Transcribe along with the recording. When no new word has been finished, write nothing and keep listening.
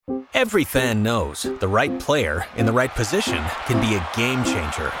Every fan knows the right player in the right position can be a game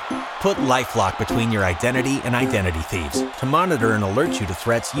changer. Put LifeLock between your identity and identity thieves to monitor and alert you to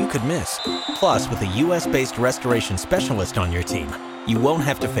threats you could miss. Plus, with a U.S.-based restoration specialist on your team, you won't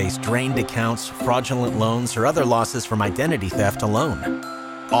have to face drained accounts, fraudulent loans, or other losses from identity theft alone.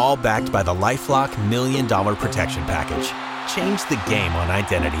 All backed by the LifeLock $1 Million Protection Package. Change the game on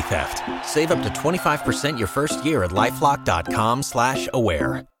identity theft. Save up to 25% your first year at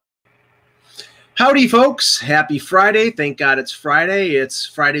LifeLock.com/aware. Howdy, folks. Happy Friday. Thank God it's Friday. It's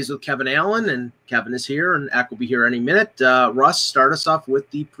Fridays with Kevin Allen, and Kevin is here, and Eck will be here any minute. Russ, start us off with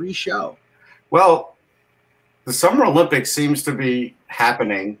the pre-show. Well, the Summer Olympics seems to be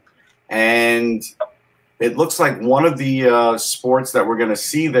happening, and it looks like one of the sports that we're going to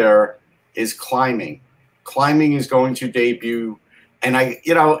see there is climbing. Climbing is going to debut, and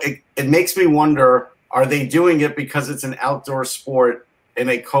it makes me wonder, are they doing it because it's an outdoor sport in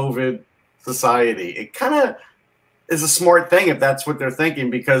a COVID society? It kind of is a smart thing if that's what they're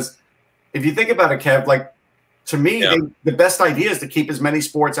thinking, because if you think about it, Kev, like, to me, the best idea is to keep as many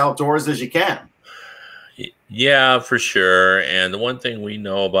sports outdoors as you can. Yeah, for sure. And the one thing we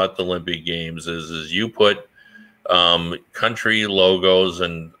know about the Olympic Games is you put country logos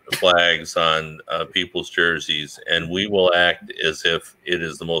and flags on people's jerseys, and we will act as if it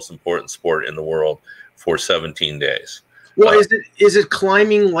is the most important sport in the world for 17 days. Well, is it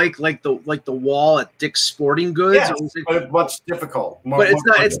climbing like the wall at Dick's Sporting Goods? Yes, or is it, but it's much difficult. But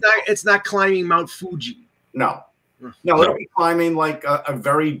it's not climbing Mount Fuji. No, it'll be climbing like a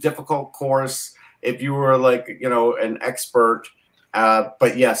very difficult course if you were an expert.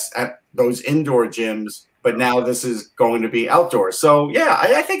 But yes, at those indoor gyms. But now this is going to be outdoors. So yeah,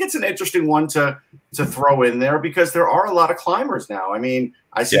 I think it's an interesting one to throw in there, because there are a lot of climbers now. I mean,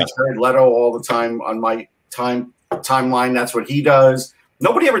 I see Jared Leto all the time on my timeline. That's what he does.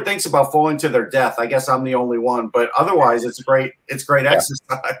 Nobody ever thinks about falling to their death. I guess I'm the only one, but otherwise it's great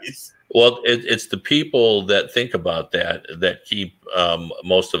exercise. Well, it's the people that think about that keep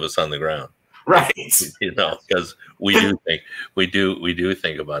most of us on the ground, right? Because we do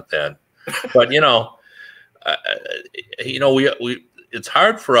think about that. But it's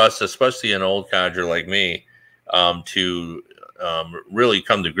hard for us, especially an old codger like me, to really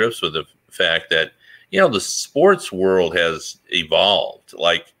come to grips with the fact that the sports world has evolved.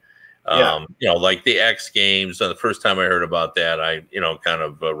 Like like the X Games. The first time I heard about that, I kind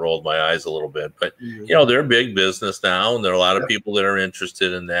of rolled my eyes a little bit. But they're big business now, and there are a lot of people that are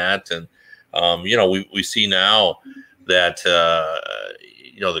interested in that. And we see now that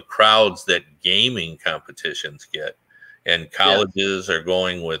the crowds that gaming competitions get, and colleges are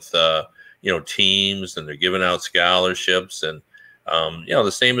going with teams, and they're giving out scholarships, and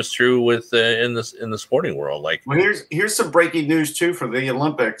the same is true with in the sporting world. Like, well, here's some breaking news too for the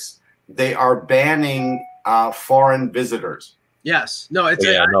Olympics. They are banning foreign visitors. Yes. No. That's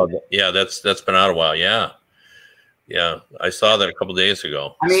been out a while. Yeah. I saw that a couple days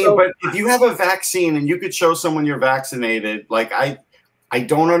ago. I mean, but if you have a vaccine and you could show someone you're vaccinated, like I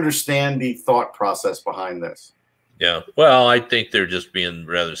don't understand the thought process behind this. Yeah. Well, I think they're just being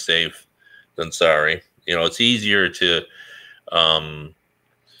rather safe than sorry. It's easier to.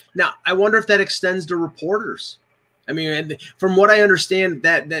 Now, I wonder if that extends to reporters. I mean, from what I understand,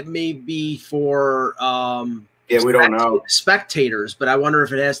 that may be for we don't know, spectators, but I wonder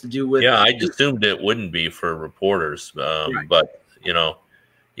if it has to do with. Yeah, I assumed it wouldn't be for reporters, right. But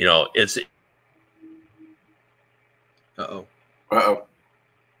it's. Uh-oh.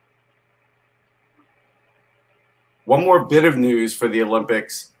 One more bit of news for the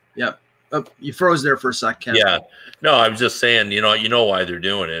Olympics. Yep. Oh, you froze there for a second. Yeah. No, I was just saying, why they're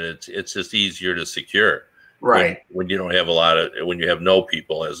doing it. It's just easier to secure. Right. When you don't have when you have no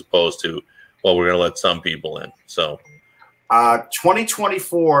people, as opposed to, well, we're going to let some people in. So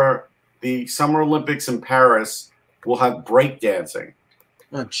 2024, the Summer Olympics in Paris will have breakdancing.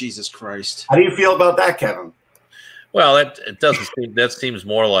 Oh, Jesus Christ. How do you feel about that, Kevin? Well, that seems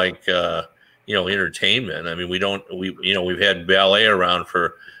more like entertainment. I mean, we've had ballet around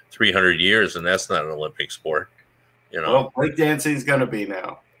for 300 years, and that's not an Olympic sport. Well, breakdancing is going to be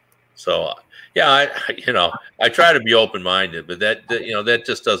now. So yeah, I try to be open-minded, but that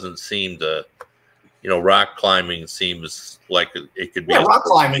just doesn't seem to, rock climbing seems like it could be. Yeah, rock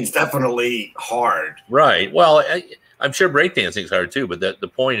climbing is definitely hard. Right. Well, I'm sure breakdancing is hard too, but the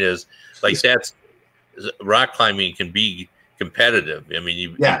point is, like, rock climbing can be competitive. I mean,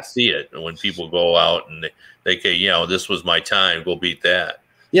 you see it when people go out and they say, this was my time, go beat that.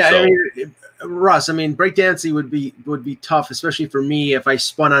 Yeah, so, I mean, Russ, I mean, breakdancing would be tough, especially for me. If I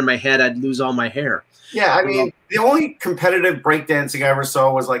spun on my head, I'd lose all my hair. Yeah, I mean, the only competitive breakdancing I ever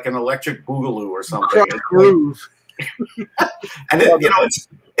saw was like an electric boogaloo or something. Groove. And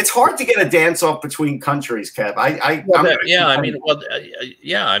it's hard to get a dance off between countries, Kev. I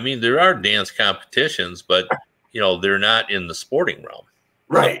mean, there are dance competitions, but they're not in the sporting realm,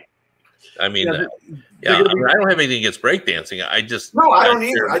 right? I mean, I don't have anything against breakdancing. I don't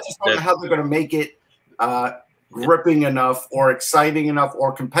either. I just don't know how they're going to make it gripping enough, or exciting enough,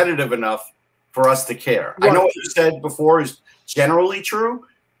 or competitive enough for us to care. Right. I know what you said before is generally true,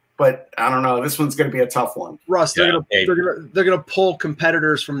 but I don't know. This one's going to be a tough one. Russ, they're gonna pull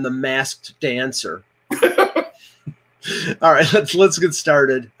competitors from the Masked Dancer. All right, let's get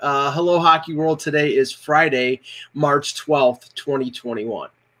started. Hello, Hockey World. Today is Friday, March 12th, 2021.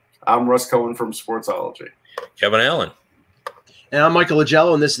 I'm Russ Cohen from Sportsology. Kevin Allen. And I'm Michael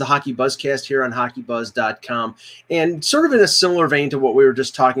Agello, and this is the HockeyBuzzCast here on HockeyBuzz.com. And sort of in a similar vein to what we were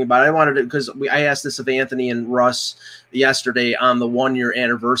just talking about, I wanted to, because I asked this of Anthony and Russ yesterday on the 1-year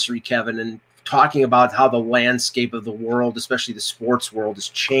anniversary, Kevin, and talking about how the landscape of the world, especially the sports world, has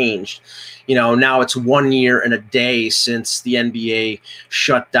changed. Now it's 1 year and a day since the NBA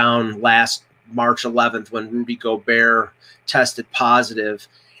shut down last March 11th when Rudy Gobert tested positive.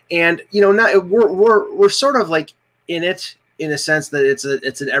 And, now we're sort of like in it, in a sense that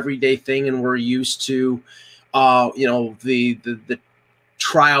it's an everyday thing, and we're used to, the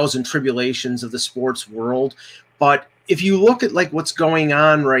trials and tribulations of the sports world. But if you look at like what's going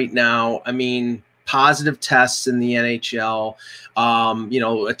on right now, I mean, positive tests in the NHL,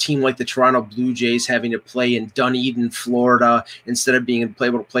 a team like the Toronto Blue Jays having to play in Dunedin, Florida, instead of being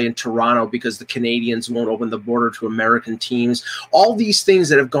able to play in Toronto because the Canadians won't open the border to American teams. All these things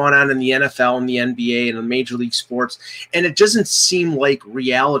that have gone on in the NFL and the NBA and the Major League Sports, and it doesn't seem like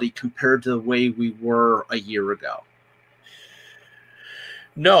reality compared to the way we were a year ago.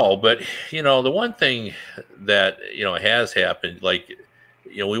 No, but the one thing that has happened, like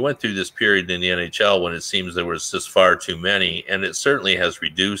we went through this period in the NHL when it seems there was just far too many, and it certainly has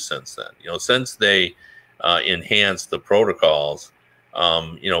reduced since then. Since they enhanced the protocols,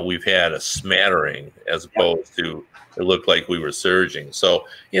 we've had a smattering as opposed to it looked like we were surging. So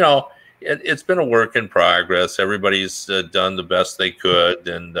it's been a work in progress. Everybody's done the best they could,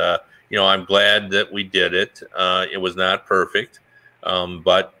 and I'm glad that we did it. It was not perfect.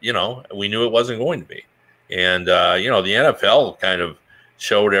 But we knew it wasn't going to be. And, the NFL kind of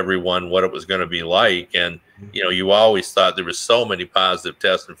showed everyone what it was going to be like. And, you always thought there was so many positive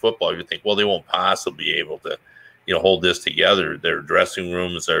tests in football. You think, well, they won't possibly be able to, hold this together. Their dressing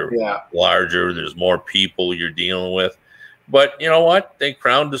rooms are larger. There's more people you're dealing with. But you know what? They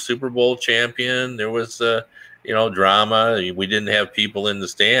crowned the Super Bowl champion. There was, drama. We didn't have people in the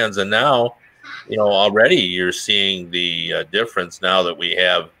stands. And now, already you're seeing the difference now that we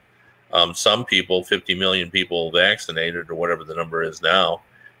have some people, 50 million people vaccinated or whatever the number is now.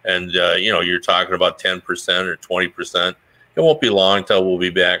 And, you're talking about 10% or 20%. It won't be long till we'll be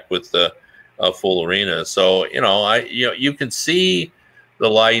back with the full arena. So, you can see the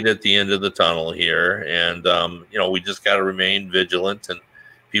light at the end of the tunnel here. And, we just got to remain vigilant, and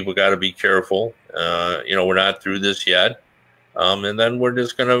people got to be careful. We're not through this yet. And then we're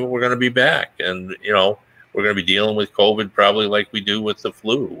going to be back, and we're going to be dealing with COVID probably like we do with the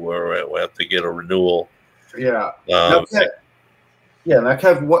flu, where we have to get a renewal. Yeah. Now,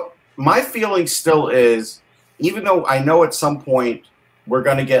 Kev, what my feeling still is, even though I know at some point we're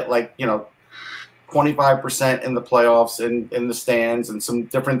going to get 25% in the playoffs in the stands and some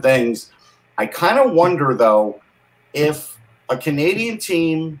different things, I kind of wonder though if a Canadian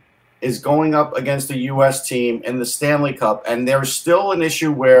team is going up against a U.S. team in the Stanley Cup, and there's still an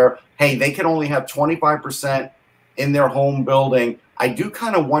issue where, hey, they can only have 25% in their home building. I do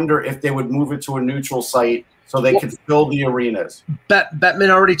kind of wonder if they would move it to a neutral site so they could fill the arenas.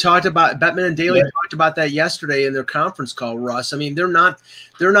 Bettman and Daly talked about that yesterday in their conference call, Russ. I mean, they're not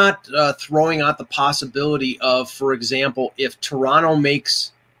throwing out the possibility of, for example, if Toronto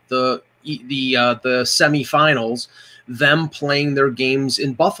makes the semifinals, them playing their games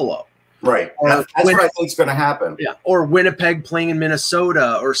in Buffalo. Right. That's what I think is going to happen. Yeah. Or Winnipeg playing in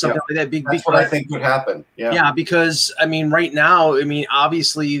Minnesota or something like that. That's what I think would happen. Yeah. Yeah, because right now,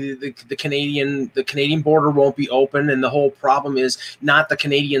 obviously the Canadian border won't be open, and the whole problem is not the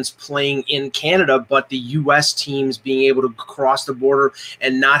Canadians playing in Canada, but the U.S. teams being able to cross the border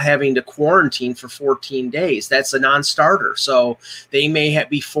and not having to quarantine for 14 days. That's a non-starter. So they may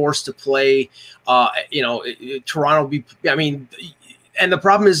be forced to play. Toronto and the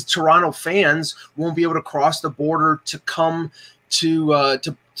problem is Toronto fans won't be able to cross the border to come to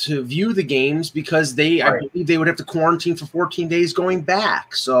to view the games because I believe they would have to quarantine for 14 days going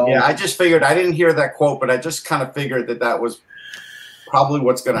back. So yeah, I just figured, I didn't hear that quote, but I just kind of figured that was probably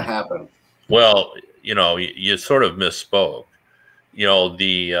what's going to happen. Well, you sort of misspoke.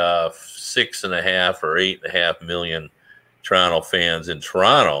 The 6.5 or 8.5 million Toronto fans in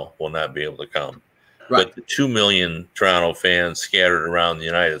Toronto will not be able to come. Right. But the 2 million Toronto fans scattered around the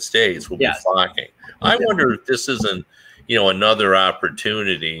United States will be flocking. I wonder if this isn't, another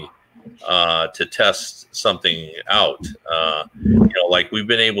opportunity to test something out. Like we've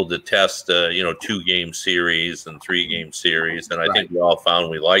been able to test, 2-game series and 3-game series, and I think we all found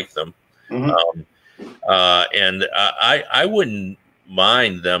we like them. Mm-hmm. And I wouldn't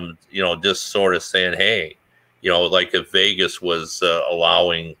mind them, just sort of saying, hey, like if Vegas was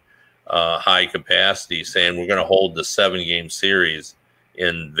allowing high capacity, saying we're going to hold the 7-game series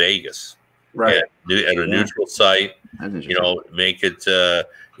in Vegas, right, at a neutral site. Make it, tie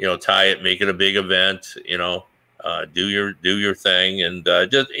it, make it a big event. Do your thing, and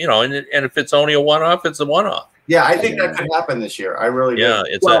just and if it's only a one-off, it's a one-off. Yeah, I think that could happen this year. I really do. Yeah,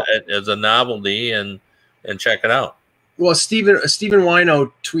 it's a novelty, and check it out. Well, Stephen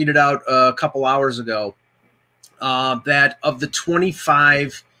Wino tweeted out a couple hours ago that of the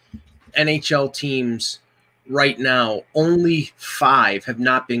 25 NHL teams right now, only 5 have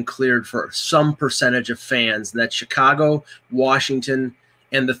not been cleared for some percentage of fans. And that's Chicago, Washington,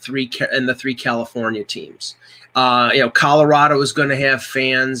 and the three California teams. Colorado is going to have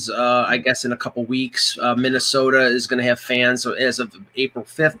fans, I guess, in a couple weeks. Minnesota is going to have fans as of April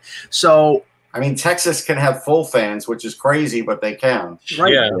 5th. So, I mean, Texas can have full fans, which is crazy, but they can.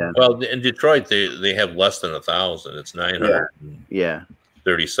 Right. Yeah. Well, in Detroit, they have less than 1,000. It's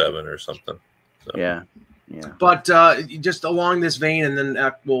 937 or something. So. Yeah. But just along this vein, and then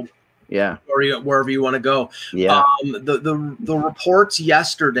we'll wherever you want to go. Yeah. The reports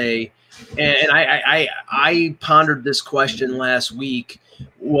yesterday, and I pondered this question last week,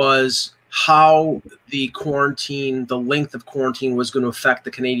 was how the length of quarantine was going to affect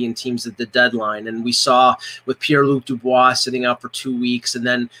the Canadian teams at the deadline. And we saw with Pierre-Luc Dubois sitting out for 2 weeks and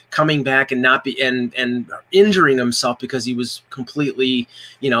then coming back and and injuring himself because he was completely,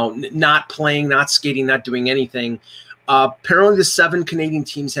 not playing, not skating, not doing anything. Apparently the 7 Canadian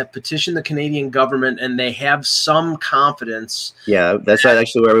teams have petitioned the Canadian government, and they have some confidence. Yeah, that's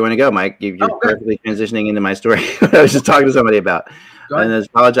actually where we want to go, Mike. You're perfectly transitioning into my story. I was just talking to somebody about. And I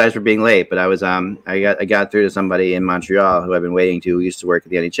apologize for being late, but I was I got through to somebody in Montreal who I've been waiting to, who used to work at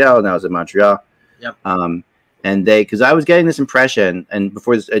the NHL, and I was in Montreal. Yep. And because I was getting this impression, and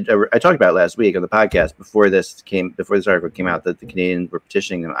before this, I talked about it last week on the podcast, before this article came out, that the Canadians were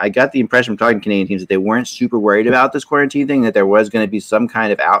petitioning them. I got the impression from talking to Canadian teams that they weren't super worried about this quarantine thing, that there was going to be some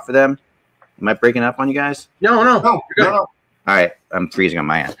kind of out for them. Am I breaking up on you guys? No. All right, I'm freezing on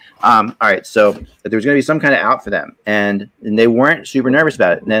my end. All right, so there was going to be some kind of out for them, and they weren't super nervous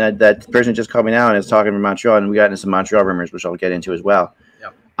about it. And then that person just called me now and is talking from Montreal, and we got into some Montreal rumors, which I'll get into as well.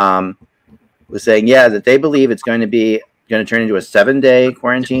 Yep. Was saying, that they believe it's going to turn into a 7-day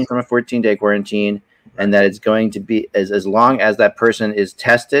quarantine from a 14-day quarantine, and that it's going to be as long as that person is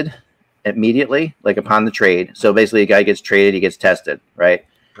tested immediately, like upon the trade. So basically, a guy gets traded, he gets tested, right?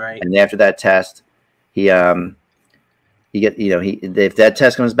 Right. And after that test, if that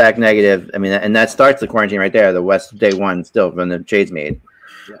test comes back negative, I mean, and that starts the quarantine right there, the West day 1 still when the trade's made.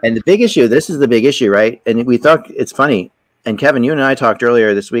 Yeah. And the big issue, this is the big issue, right? And we thought, it's funny. And Kevin, you and I talked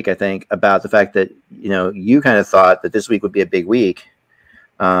earlier this week, I think, about the fact that, you kind of thought that this week would be a big week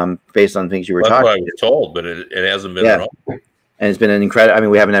based on things you were talking about. That's what I was told, but it hasn't been at all. And it's been an incredible, I mean,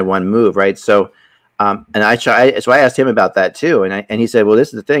 we haven't had one move, right? So, so I asked him about that too. And he said, well, this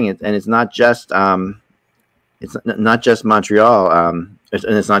is the thing. And it's not just, it's not just Montreal. And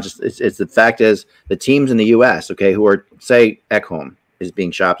it's not just, it's the fact is the teams in the U.S., okay, who are, say, Ekholm is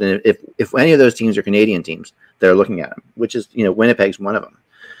being shopped. And if any of those teams are Canadian teams, they're looking at them, which is, Winnipeg's one of them.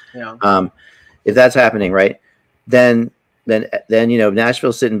 Yeah. If that's happening, right, then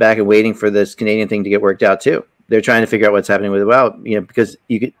Nashville's sitting back and waiting for this Canadian thing to get worked out too. They're trying to figure out what's happening with it. Because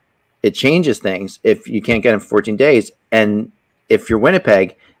it changes things if you can't get them for 14 days. And if you're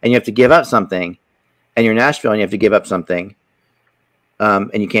Winnipeg and you have to give up something, and you're Nashville and you have to give up something,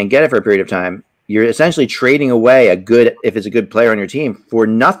 and you can't get it for a period of time, you're essentially trading away if it's a good player on your team, for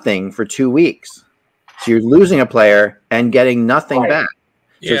nothing for 2 weeks. So you're losing a player and getting nothing back.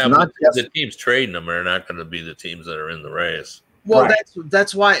 So Yeah, it's not just the teams trading them are not going to be the teams that are in the race. Well,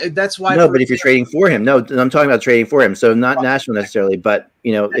 that's why. No, but if you're trading for him, no, I'm talking about trading for him. So not Nashville necessarily, but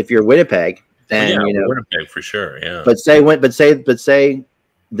if you're Winnipeg, then Winnipeg for sure. Yeah, but say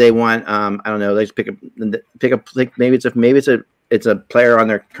they want I don't know, let's pick up maybe it's it's a player on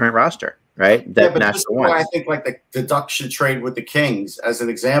their current roster, right? But this is why I think like the Ducks should trade with the Kings as an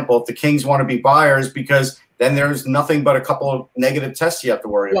example. If the Kings want to be buyers, because then there's nothing but a couple of negative tests you have to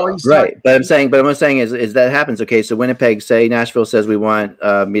worry about. Right. But I'm saying is that happens. Okay. So Winnipeg, say Nashville says we want,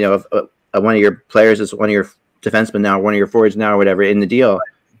 one of your players is one of your defensemen now, one of your forwards now, or whatever in the deal.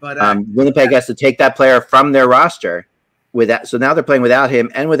 But Winnipeg has to take that player from their roster with that. So now they're playing without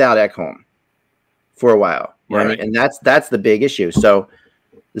him and without Ekholm for a while. You know what I mean? And that's the big issue. So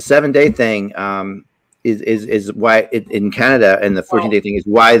the 7-day thing, is why in Canada, and the 14-day thing is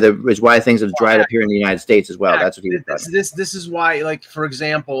why things have dried up here in the United States as well. That's what he was talking about. This is why, like, for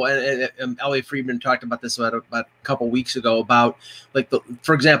example, and Elliot Friedman talked about this about a couple weeks ago about, like,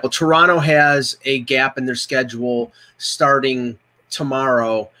 for example, Toronto has a gap in their schedule starting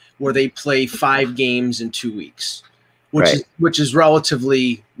tomorrow where they play 5 games in 2 weeks, which is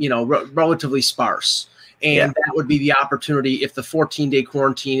relatively sparse. And that would be the opportunity if the 14-day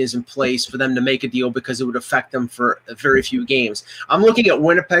quarantine is in place for them to make a deal, because it would affect them for very few games. I'm looking at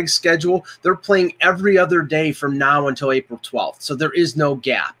Winnipeg's schedule. They're playing every other day from now until April 12th. So there is no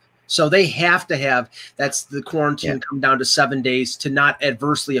gap. So they have to have the quarantine come down to 7 days to not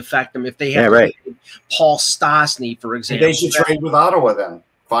adversely affect them. If they have Paul Stastny, for example. They should trade with Ottawa then.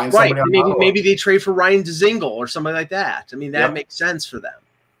 Find somebody maybe they trade for Ryan Dzingel or something like that. I mean, that makes sense for them.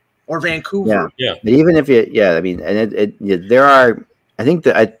 Or Vancouver. Yeah. But even if there are, I think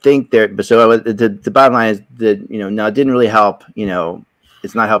there, but so the bottom line is that, now it didn't really help,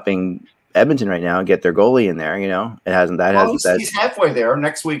 it's not helping Edmonton right now get their goalie in there, it hasn't, he's halfway there.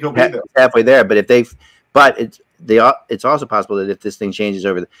 Next week he'll be there. Halfway there. But it's also possible that if this thing changes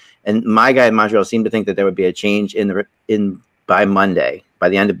and my guy in Montreal seemed to think that there would be a change by Monday, by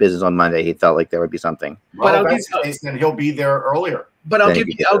the end of business on Monday, he felt like there would be something. Well, then he'll be there earlier. But I'll give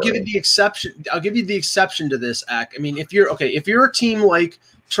you the exception. I'll give you the exception to this, Ak. I mean, if you're a team like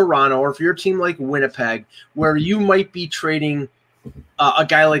Toronto, or if you're a team like Winnipeg, where you might be trading a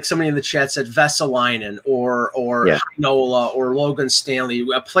guy like somebody in the chat said Vesalainen or Heinola or Logan Stanley,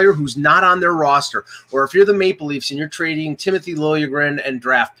 a player who's not on their roster, or if you're the Maple Leafs and you're trading Timothy Liljegren and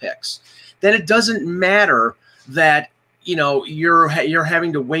draft picks, then it doesn't matter that you're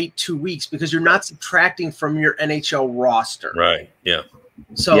having to wait 2 weeks, because you're not subtracting from your NHL roster. Right. Yeah.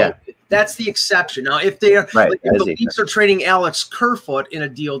 So that's the exception. Now, if they are if the Leafs are trading Alex Kerfoot in a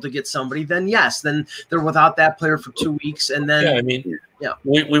deal to get somebody, then yes, then they're without that player for 2 weeks, and then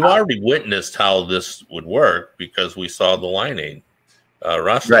we've already witnessed how this would work, because we saw the Line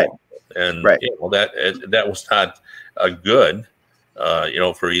roster, and that was not good,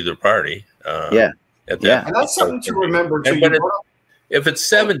 for either party. And that's something to remember too. If it's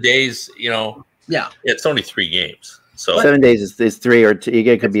 7 days, it's only 3 games. So 7 days is 3 or 2.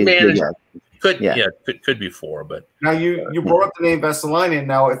 It could be could be 4. But now you brought up the name Vesalainen.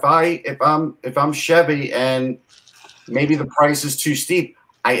 Now if I'm Chevy and maybe the price is too steep,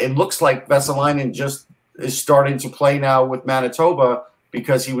 it looks like Vesalainen just is starting to play now with Manitoba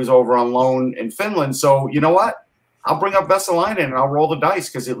because he was over on loan in Finland. So you know what? I'll bring up Vesalainen and I'll roll the dice,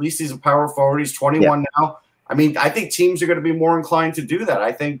 because at least he's a power forward. He's 21 now. I mean, I think teams are going to be more inclined to do that.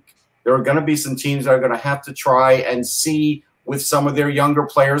 I think there are going to be some teams that are going to have to try and see with some of their younger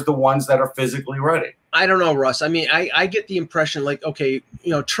players, the ones that are physically ready. I don't know, Russ. I mean, I get the impression like, okay,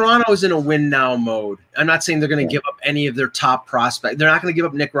 Toronto's in a win now mode. I'm not saying they're going to give up any of their top prospects. They're not going to give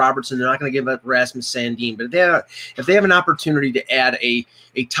up Nick Robertson. They're not going to give up Rasmus Sandin. But if they have an opportunity to add a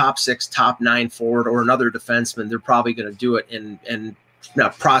top 6, top 9 forward or another defenseman, they're probably going to do it. And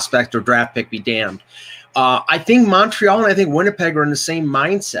prospect or draft pick be damned. I think Montreal and I think Winnipeg are in the same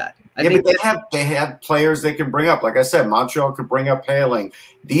mindset. But they have players they can bring up. Like I said, Montreal could bring up Paling.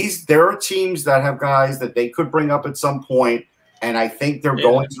 There are teams that have guys that they could bring up at some point, and I think they're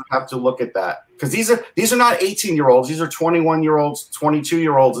going to have to look at that, because these are not 18-year-olds. These are 21-year-olds,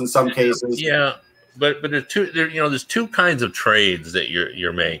 22-year-olds in some cases. Yeah, but there's 2 kinds of trades that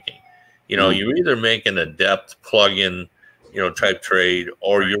you're making. You're either making a depth plug-in, type trade,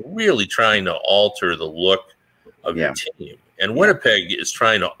 or you're really trying to alter the look of your team. And Winnipeg is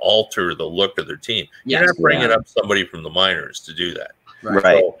trying to alter the look of their team. You're not bringing up somebody from the minors to do that.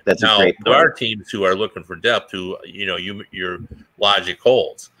 Right. So that's now there are teams who are looking for depth who, your logic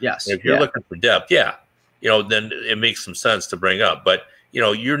holds. Yes. And if you're looking for depth, then it makes some sense to bring up. But,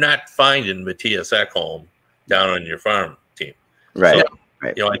 you're not finding Matthias Ekholm down on your farm team. Right. So,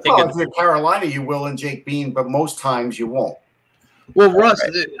 right. I think if you're Carolina, you will, and Jake Bean, but most times you won't. Well, Russ,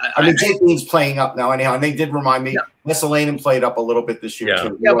 Jake Bean's playing up now anyhow, and they did remind me. Vesalainen played up a little bit this year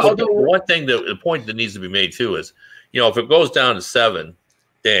too. Yeah, but one thing the point that needs to be made too is, if it goes down to 7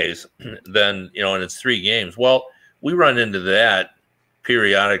 days, then and it's 3 games. Well, we run into that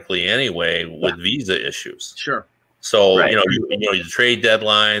periodically anyway with visa issues. Sure. So, Right. You trade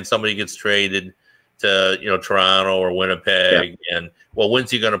deadline, somebody gets traded to, Toronto or Winnipeg, and when's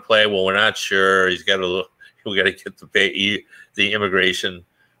he going to play? Well, we're not sure. We got to get the immigration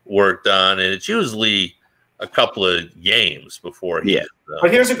work done, and it's usually a couple of games before he.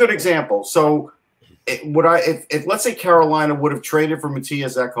 But here's a good example. So, if let's say Carolina would have traded for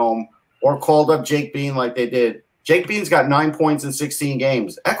Matthias Ekholm or called up Jake Bean like they did, Jake Bean's got 9 points in 16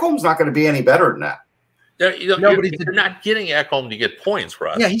 games. Ekholm's not going to be any better than that. You're not getting Ekholm to get points,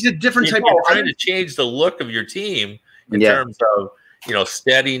 Russ. Yeah, he's a different type. You're trying to change the look of your team in terms of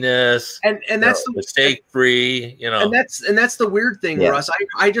steadiness and that's the mistake free. And that's the weird thing, Russ.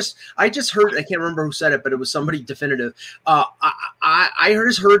 I just heard, I can't remember who said it, but it was somebody definitive. I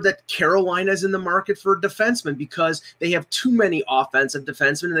just heard that Carolina's in the market for a defenseman because they have too many offensive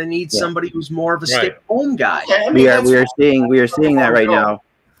defensemen and they need somebody who's more of a stay-at-home guy. We are seeing that right now.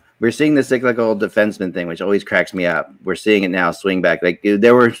 We're seeing the cyclical defenseman thing, which always cracks me up. We're seeing it now swing back. Like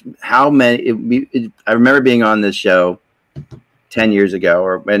there were how many? I remember being on this show 10 years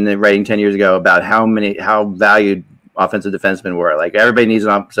ago, and then writing 10 years ago about how valued offensive defensemen were. Like everybody needs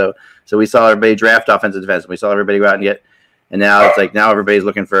an so we saw everybody draft offensive defensemen. We saw everybody go out and get, and now it's like now everybody's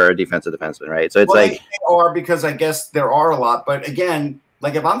looking for a defensive defenseman, right? So it's they are, because I guess there are a lot, but again,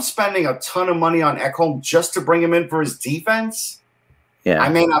 like if I'm spending a ton of money on Ekholm just to bring him in for his defense. Yeah, I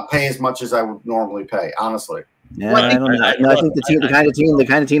may not pay as much as I would normally pay, honestly. Yeah, I think the kind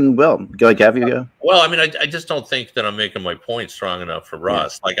of team will go. Like, Kev, you go. Well, I mean, I just don't think that I'm making my point strong enough for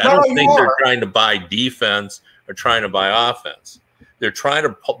Russ. Like, I don't think they're trying to buy defense or trying to buy offense. They're trying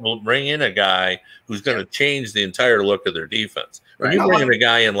to bring in a guy who's going to change the entire look of their defense. When you bring in a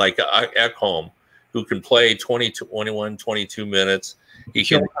guy in like Ekholm who can play 21, 22 minutes, he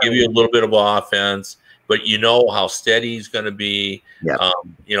can give you a little bit of offense. But how steady he's going to be. Yep.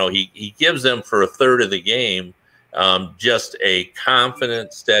 He gives them for a third of the game just a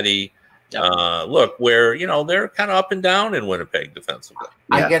confident, steady look where, they're kind of up and down in Winnipeg defensively.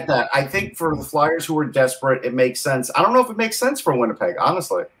 I get that. I think for the Flyers who are desperate, it makes sense. I don't know if it makes sense for Winnipeg,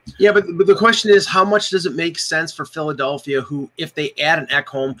 honestly. Yeah, but the question is, how much does it make sense for Philadelphia, who, if they add an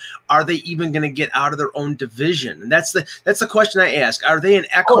Ekholm, are they even going to get out of their own division? And that's the question I ask. Are they an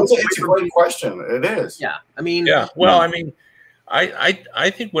Ekholm? It's a great question. It is. Yeah. I mean. Yeah. Well, I mean, I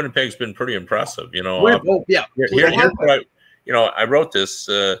think Winnipeg's been pretty impressive. Here's what I wrote this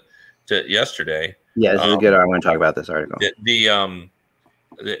yesterday. Yeah, this is good. I want to talk about this article.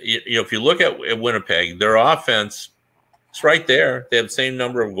 If you look at Winnipeg, their offense, it's right there. They have the same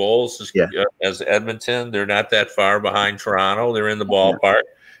number of goals as Edmonton. They're not that far behind Toronto. They're in the ballpark.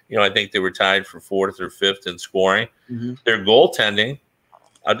 I think they were tied for 4th or 5th in scoring. Mm-hmm. Their goaltending,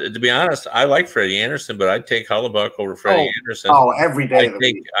 to be honest, I like Freddie Anderson, but I'd take Hellebuyck over Freddie Anderson. Oh, every day.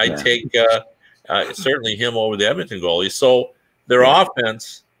 I take certainly him over the Edmonton goalie. So their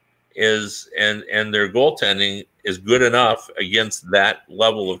offense is and their goaltending is good enough against that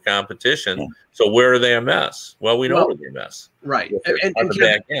level of competition. Yeah. So where are they a mess? Well, we know where they're a mess. Right. And the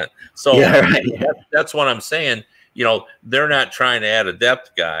back end. So that's what I'm saying. They're not trying to add a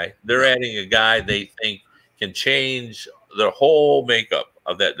depth guy. They're adding a guy they think can change the whole makeup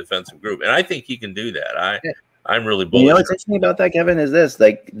of that defensive group. And I think he can do that. I'm really bullish. What's interesting about that, Kevin, is this.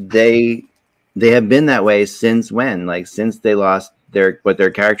 Like they have been that way since when? Like since they lost what their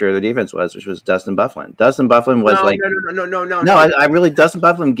character of their defense was, which was Dustin Byfuglien. Dustin Byfuglien was No, I really Dustin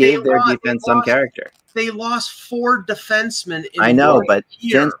Byfuglien gave their defense some character. They lost 4 defensemen. I know, but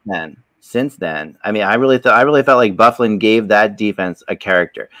since then, I mean, I really felt like Byfuglien gave that defense a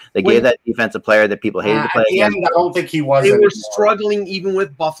character. They gave that defense a player that people hated to play against. I don't think he was. They were struggling even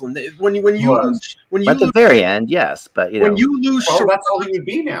with Byfuglien. When you at the very end, yes, but when you lose, that's all he would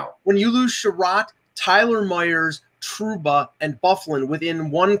be now. When you lose Sherratt, Tyler Myers, Trouba, and Byfuglien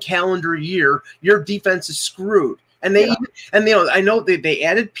within 1 calendar year, your defense is screwed. And I know they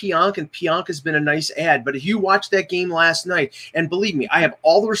added Pionk, and Pionk has been a nice add. But if you watch that game last night, and believe me, I have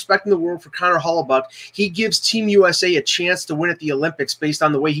all the respect in the world for Connor Hellebuyck. He gives Team USA a chance to win at the Olympics based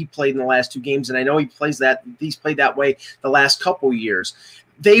on the way he played in the last 2 games, and I know he's played that way the last couple years.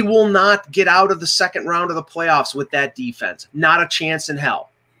 They will not get out of the second round of the playoffs with that defense. Not a chance in hell.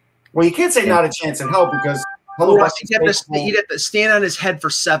 Well, you can't say not a chance in hell because he'd have to stand on his head for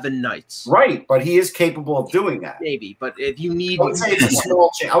 7 nights. Right, but he is capable of doing that. Maybe, but if you need, I would say it's a small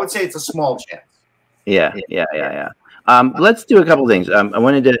chance. I would say it's a small chance. Yeah. Let's do a couple things. I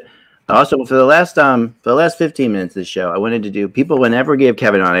wanted to also for the last 15 minutes of the show, I wanted to do people whenever we have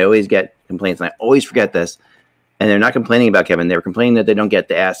Kevin on. I always get complaints, and I always forget this. And they're not complaining about Kevin; they're complaining that they don't get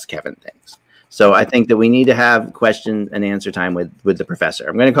to ask Kevin things. So I think that we need to have question and answer time with the professor.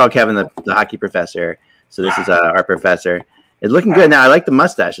 I'm going to call Kevin the hockey professor. So this is our professor. It's looking good now. I like the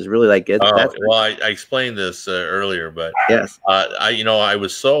mustache. It's really like good. Well, I explained this earlier, but yes, I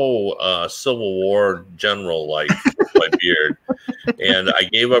was so Civil War general like with my beard, and I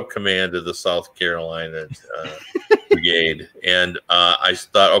gave up command of the South Carolina brigade, and I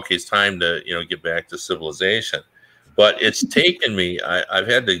thought, okay, it's time to get back to civilization. But it's taken me. I've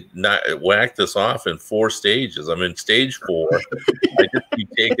had to whack this off in 4 stages. I'm in stage 4. I just keep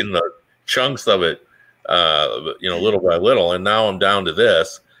taking the chunks of it. Little by little, and now I'm down to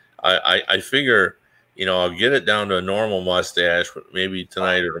this. I figure, I'll get it down to a normal mustache, maybe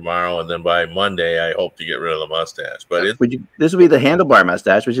tonight or tomorrow, and then by Monday, I hope to get rid of the mustache. But this would be the handlebar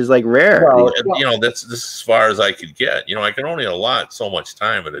mustache, which is like rare. Well, this is as far as I could get. I can only allot so much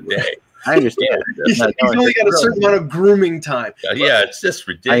time in a day. I understand. He's only got a certain amount of grooming time. Yeah, it's just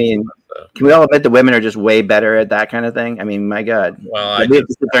ridiculous. I mean, can we all admit the women are just way better at that kind of thing? I mean, my God. Well, we have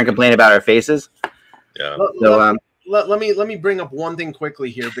to sit there and complain about our faces. Yeah. So, let me bring up one thing quickly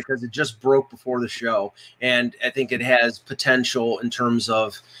here, because it just broke before the show, and I think it has potential in terms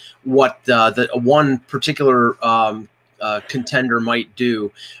of what the one particular contender might do.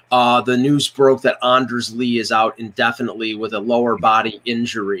 The news broke that Anders Lee is out indefinitely with a lower body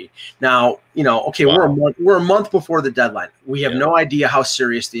injury. Now, okay, wow. we're a month before the deadline. We have no idea how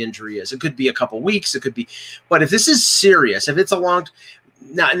serious the injury is. It could be a couple weeks. It could be, but if this is serious, if it's a long.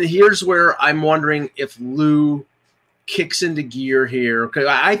 Now, and here's where I'm wondering if Lou kicks into gear here. Okay,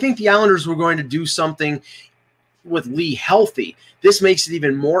 I think the Islanders were going to do something with Lee healthy. This makes it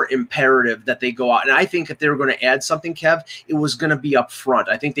even more imperative that they go out. And I think if they were going to add something, Kev, it was going to be up front.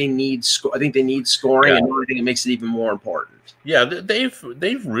 I think they need scoring, and I think it makes it even more important. Yeah,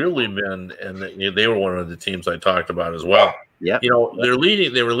 they've really been, and they were one of the teams I talked about as well. Yeah, they were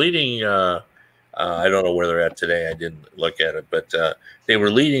leading. I don't know where they're at today. I didn't look at it, but they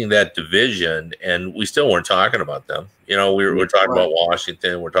were leading that division, and we still weren't talking about them. We're talking about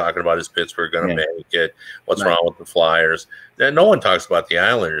Washington. We're talking about is Pittsburgh going to make it? What's wrong with the Flyers? Then no one talks about the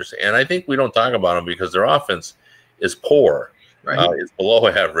Islanders, and I think we don't talk about them because their offense is poor. Right. It's below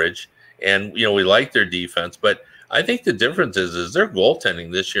average, and we like their defense, but I think the difference is their goaltending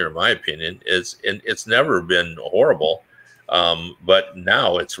this year, in my opinion, and it's never been horrible. But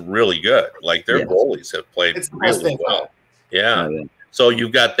now it's really good. Like their goalies have played really well. Yeah. So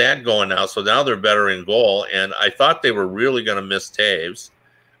you've got that going now. So now they're better in goal. And I thought they were really going to miss Taves.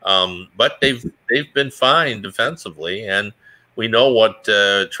 But they've been fine defensively. And we know what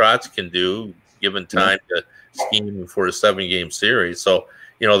Trotz can do given time to scheme for a 7-game series. So,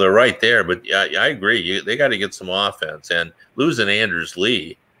 they're right there. But I agree. They got to get some offense. And losing Anders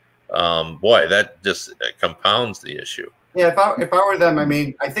Lee, boy, that just compounds the issue. Yeah, if I were them, I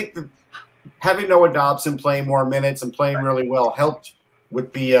mean, I think that having Noah Dobson playing more minutes and playing really well helped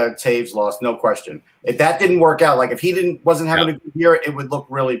with the Taves loss, no question. If that didn't work out, like if he wasn't having a good year, it would look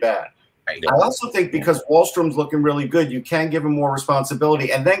really bad. Right. I also think because Wahlstrom's looking really good, you can give him more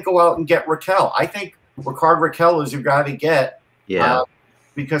responsibility and then go out and get Raquel. I think Rickard Raquel is your guy to get. Yeah,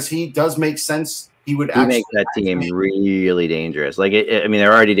 because he does make sense. He make that team really dangerous. Like, I mean,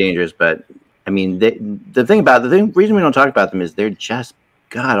 they're already dangerous, but I mean, the reason we don't talk about them is they're just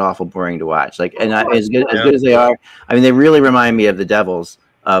god awful boring to watch. Like, and as good as they are, I mean, they really remind me of the Devils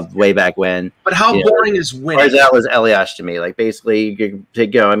of way back when. But how boring is winning? That was Elias to me. Like, basically, to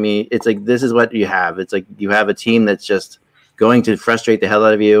go. I mean, it's like this is what you have. It's like you have a team that's just going to frustrate the hell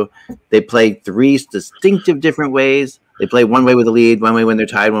out of you. They play 3 distinctive different ways. They play one way with the lead, one way when they're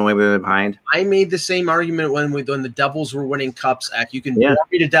tied, one way when they're behind. I made the same argument when the Devils were winning cups. You can bore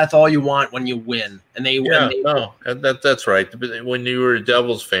me to death all you want when you win, and that's right. When you were a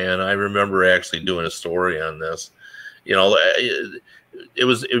Devils fan, I remember actually doing a story on this. It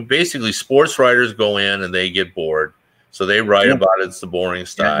was basically sports writers go in and they get bored, so they write about it's the boring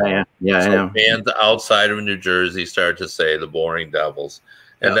style. Yeah, so I know. Fans outside of New Jersey start to say the boring Devils,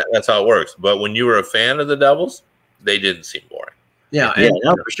 and that's how it works. But when you were a fan of the Devils, they didn't seem boring.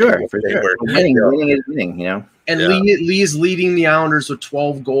 For sure. Winning is winning, And Lee is leading the Islanders with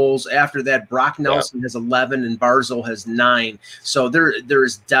 12 goals. After that, Brock Nelson has 11 and Barzal has 9. So there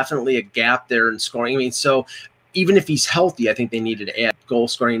is definitely a gap there in scoring. I mean, so even if he's healthy, I think they needed to add goal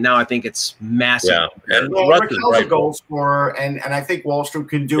scoring. Now I think it's massive. Yeah, and Raquel's a goal scorer, and I think Wahlstrom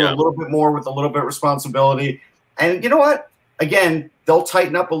can do a little bit more with a little bit of responsibility. And you know what? Again, they'll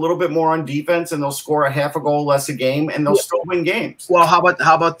tighten up a little bit more on defense, and they'll score a half a goal less a game, and they'll still win games. Well, how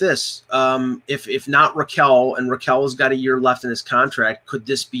about this? If not Raquel, and Raquel has got a year left in his contract, could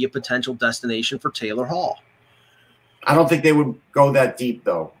this be a potential destination for Taylor Hall? I don't think they would go that deep,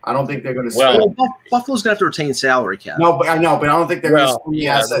 though. I don't think they're going to. Well, Buffalo's going to have to retain salary cap. No, but I know, but I don't think they're going to spend the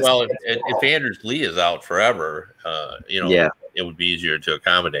assets. Well, if Anders Lee is out forever, it would be easier to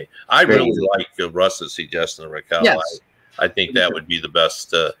accommodate. I really like Russ's suggestion of Raquel. Yes. I think that would be the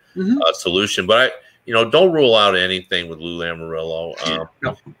best solution. But don't rule out anything with Lou Lamoriello.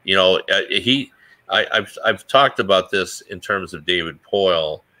 I've talked about this in terms of David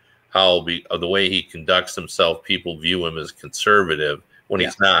Poyle. How the way he conducts himself, people view him as conservative when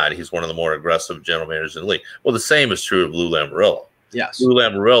he's not. He's one of the more aggressive general managers in the league. Well, the same is true of Lou Lamoriello. Yes, Lou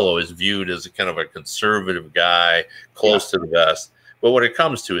Lamoriello is viewed as a kind of a conservative guy, close to the vest. But when it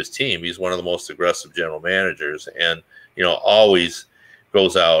comes to his team, he's one of the most aggressive general managers, and always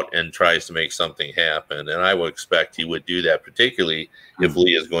goes out and tries to make something happen. And I would expect he would do that, particularly if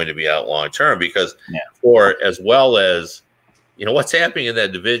Lee is going to be out long term, because as well as what's happening in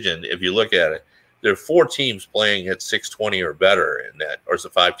that division, if you look at it, there are 4 teams playing at 620 or better in that, or is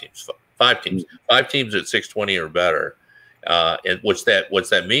it 5 teams? 5 teams. 5 teams at 620 or better. And what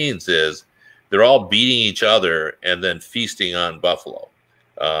that means is they're all beating each other and then feasting on Buffalo,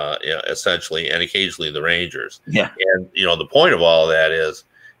 essentially, and occasionally the Rangers. Yeah. And, the point of all of that is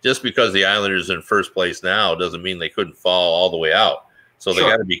just because the Islanders are in first place now doesn't mean they couldn't fall all the way out. So they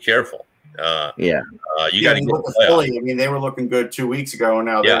got to be careful. You got to get Philly. I mean, they were looking good 2 weeks ago, and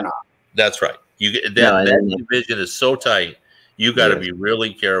now they're not. That's right. That division is so tight. You got to be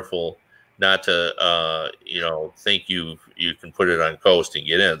really careful not to, think you can put it on coast and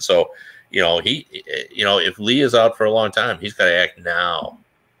get in. So, if Lee is out for a long time, he's got to act now.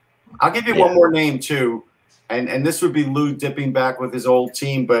 I'll give you one more name too, and this would be Lou dipping back with his old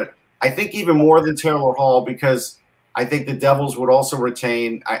team, but I think even more than Taylor Hall, because I think the Devils would also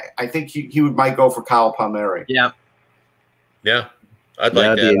retain. I think he might go for Kyle Palmieri. Yeah. I'd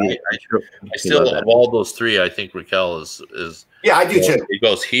like that. I still, of all those 3, I think Raquel is. Yeah, I do too. He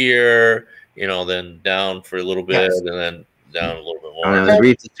goes here, then down for a little bit, and then down a little bit more. The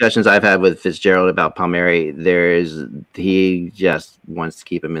brief discussions I've had with Fitzgerald about Palmieri, he just wants to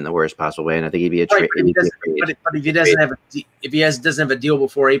keep him in the worst possible way, and I think he'd be a trade. But if he doesn't have a deal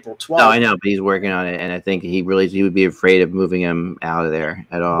before April 12th, no, I know, but he's working on it, and I think he would be afraid of moving him out of there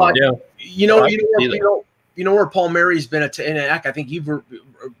at all. But, where Palmieri's been I think you've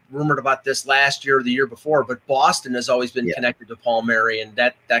rumored about this last year or the year before, but Boston has always been connected to Palmieri, and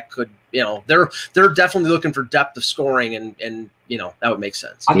that could, they're definitely looking for depth of scoring, and that would make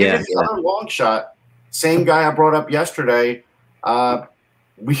sense. I'll give you another long shot. Same guy I brought up yesterday.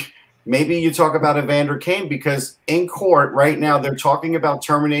 Maybe you talk about Evander Kane, because in court right now they're talking about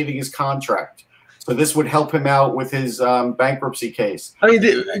terminating his contract. So this would help him out with his bankruptcy case. I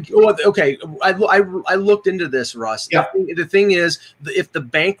mean, okay. I looked into this, Russ. Yeah. The thing is, if the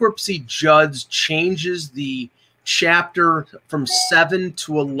bankruptcy judge changes the chapter from 7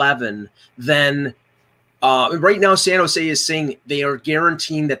 to 11, then right now San Jose is saying they are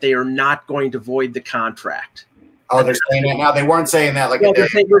guaranteeing that they are not going to void the contract. Oh, they're saying that now. They weren't saying that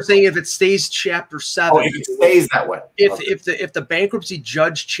we're saying if it stays chapter 7. Oh, if it stays that way. If the bankruptcy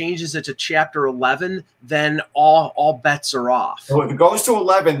judge changes it to chapter 11, then all bets are off. So if it goes to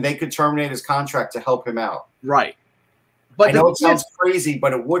 11, they could terminate his contract to help him out. Right. But I know it sounds crazy,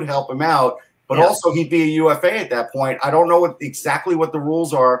 but it would help him out. But also he'd be a UFA at that point. I don't know exactly what the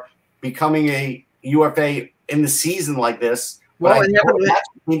rules are becoming a UFA in the season like this. Well,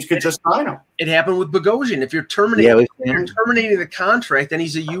 teams could just sign him. It happened with Bogosian. If you're terminating, the contract, then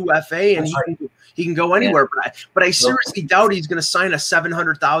he's a UFA and he can go anywhere. But I seriously doubt he's going to sign a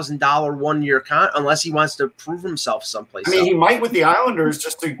 $700,000 1-year contract unless he wants to prove himself someplace. I mean, he might with the Islanders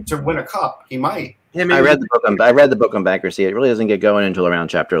just to win a cup. He might. Yeah, I read the book on bankruptcy. It really doesn't get going until around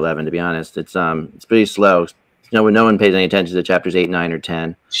chapter 11. To be honest, it's pretty slow. No one pays any attention to chapters 8, 9, or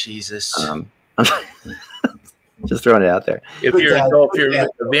 10. Jesus. Just throwing it out there. If you're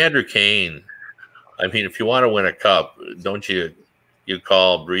Evander Kane, I mean, if you want to win a cup, don't you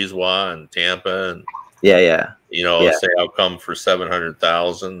call Brisebois and Tampa and say I'll come for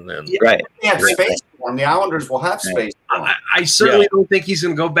 $700,000 and right. They have space for him. The Islanders will have space. I certainly don't think he's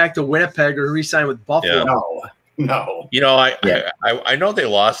going to go back to Winnipeg or re-sign with Buffalo. No. I know they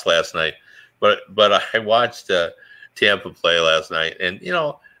lost last night, but I watched Tampa play last night, and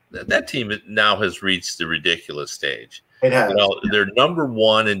that team now has reached the ridiculous stage. It has. They're number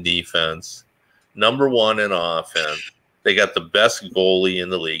 1 in defense, number 1 in offense. They got the best goalie in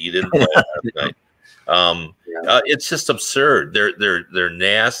the league. He didn't play last night. It's just absurd. They're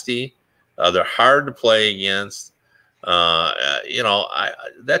nasty. They're hard to play against. That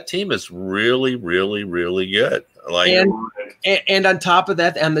team is really, really, really good. Like, and on top of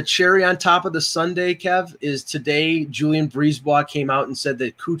that, and the cherry on top of the sundae, Kev, is today Julian Brisebois came out and said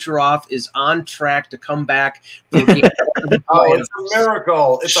that Kucherov is on track to come back. For oh, it's a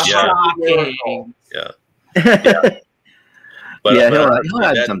miracle! It's a miracle. Yeah. But he'll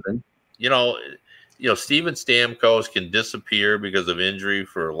add something. You know, Steven Stamkos can disappear because of injury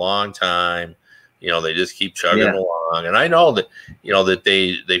for a long time. You know, they just keep chugging along. And I know that, that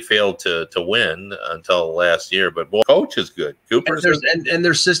they failed to win until last year, but boy, coach is good. Cooper's and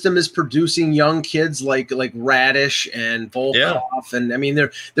their system is producing young kids like Radish and Volkov. And I mean,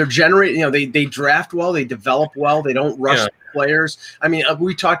 they're generating, they draft well, they develop well, they don't rush players. I mean,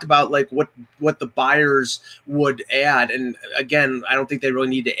 we talked about like what the buyers would add. And again, I don't think they really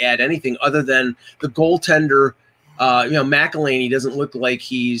need to add anything other than the goaltender. McElhaney doesn't look like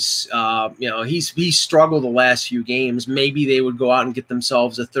he's struggled the last few games. Maybe they would go out and get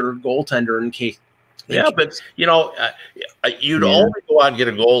themselves a third goaltender in case. Yeah, but you'd only go out and get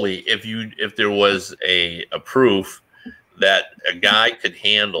a goalie if there was a proof that a guy could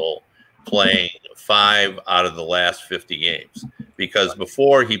handle playing 5 out of the last 50 games. Because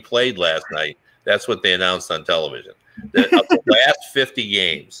before he played last night, that's what they announced on television. That of the last 50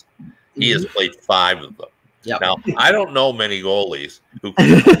 games, he has played 5 of them. Yep. Now, I don't know many goalies who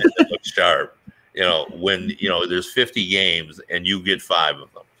can look sharp, when, there's 50 games and you get 5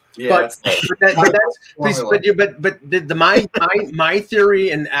 of them. Yeah, my theory,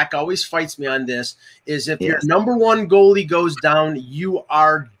 and Ack always fights me on this, is if your number one goalie goes down, you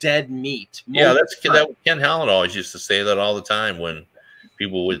are dead meat. That Ken Holland always used to say that all the time when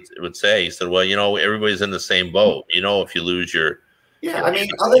people would say, he said, well, everybody's in the same boat. If you lose your – yeah, I mean,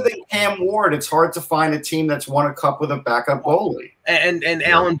 other than Cam Ward, it's hard to find a team that's won a cup with a backup goalie. And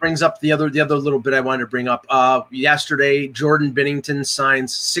Alan brings up the other little bit I wanted to bring up. Yesterday, Jordan Binnington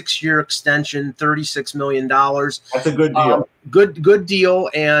signs 6-year extension, $36 million. That's a good deal. Good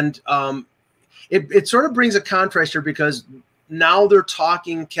deal, and it sort of brings a contrast here because now they're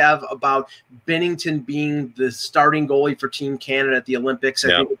talking, Kev, about Binnington being the starting goalie for Team Canada at the Olympics. I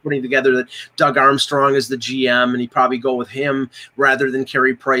think they're putting together that Doug Armstrong is the GM, and he'd probably go with him rather than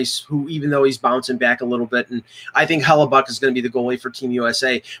Carey Price, who, even though he's bouncing back a little bit, and I think Hellebuck is going to be the goalie for Team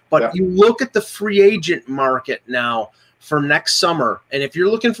USA. But you look at the free agent market now for next summer, and if you're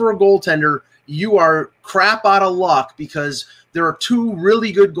looking for a goaltender, you are crap out of luck because there are 2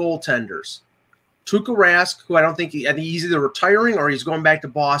 really good goaltenders. Tuukka Rask, who I think he's either retiring or he's going back to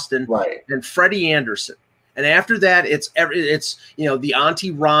Boston, right? And Freddie Anderson. And after that, it's the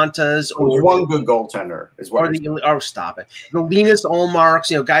Antti Rantas or one good goaltender is what. Stop it, the Linus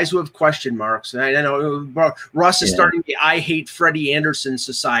Ullmarks, guys who have question marks. And I know Russ is starting the I hate Freddie Anderson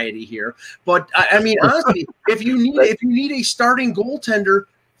society here, but I mean honestly, if you need a starting goaltender,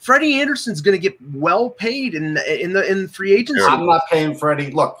 Freddie Anderson's going to get well paid in free agency. I'm not paying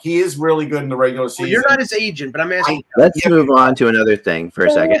Freddie. Look, he is really good in the regular season. Well, you're not his agent, but I'm asking. Let's move on to another thing for a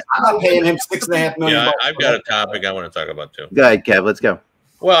second. I'm not paying him $6.5 million. Yeah, I've got a topic I want to talk about too. Go ahead, Kev. Let's go.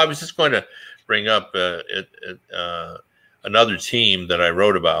 Well, I was just going to bring up another team that I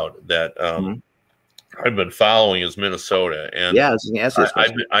wrote about that I've been following is Minnesota, and I was going to ask this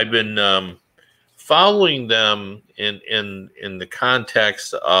question. I've been following them in the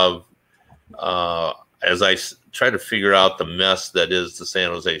context of as I try to figure out the mess that is the San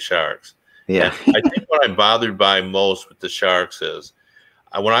Jose Sharks. Yeah, and I think what I'm bothered by most with the Sharks is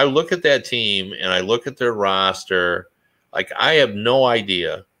when I look at that team and I look at their roster, like I have no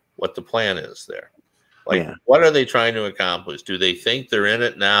idea what the plan is there. Like, what are they trying to accomplish? Do they think they're in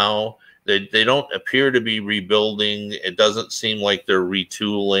it now? They don't appear to be rebuilding. It doesn't seem like they're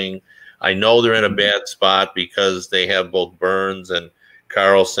retooling. I know they're in a bad spot because they have both Burns and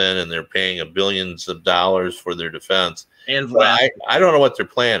Carlson, and they're paying billions of dollars for their defense. And I don't know what their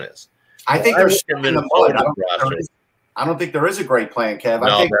plan is. I think they're in the mud. I don't think there is a great plan, Kev.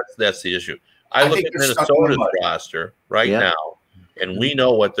 No, that's the issue. I look at Minnesota's roster right now, and we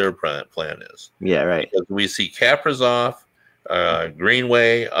know what their plan is. Yeah, right. Because we see Kaprizov,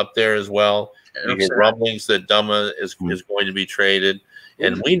 Greenway up there as well. We get rumblings that Duma is going to be traded.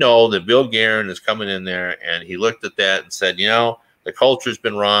 And we know that Bill Guerin is coming in there, and he looked at that and said, the culture's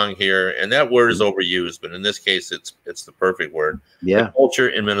been wrong here. And that word is overused, but in this case, it's the perfect word. Yeah. The culture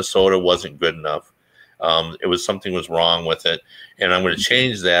in Minnesota wasn't good enough. Something was wrong with it. And I'm going to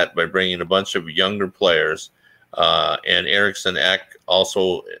change that by bringing a bunch of younger players. And Eriksson Ek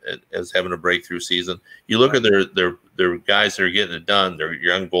also is having a breakthrough season. You look at their guys that are getting it done. Their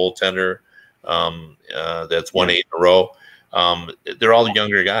young goaltender that's won 8 in a row. They're all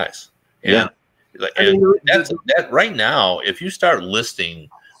younger guys. And that right now, if you start listing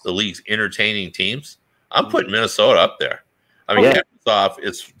the league's entertaining teams, I'm putting Minnesota up there. I mean, Kaprizov,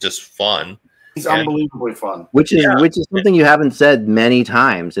 it's just fun. He's unbelievably fun. Which is something you haven't said many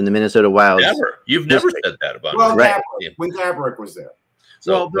times in the Minnesota Wild. You've never said that about me. Well, when Gaborik was there.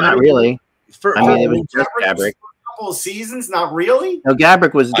 So not really. It was just Gaborik. A couple of seasons, not really. No,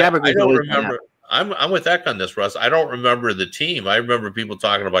 Gaborik was. I don't remember. I'm with Eck on this, Russ. I don't remember the team. I remember people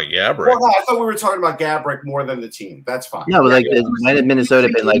talking about Gaborik. Well, no, I thought we were talking about Gaborik more than the team. That's fine. No, but when had Minnesota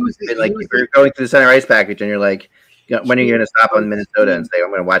been like if you're going through the center ice package and you're like, when are you going to stop on Minnesota and say I'm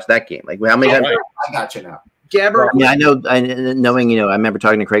going to watch that game? Like, how many times? I got you now. Gaborik. I know. Knowing, I remember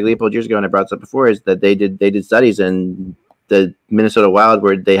talking to Craig Leopold years ago, and I brought this up before, is that they did studies in the Minnesota Wild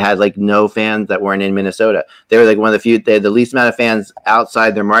where they had like no fans that weren't in Minnesota. They were like one of the few. They had the least amount of fans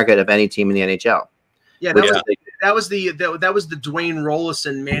outside their market of any team in the NHL. Yeah, that was the Dwayne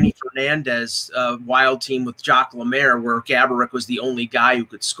Rollison, Manny Fernandez Wild team with Jacques Lemaire, where Gaborik was the only guy who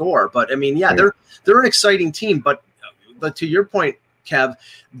could score. But I mean, they're an exciting team. But to your point, Kev,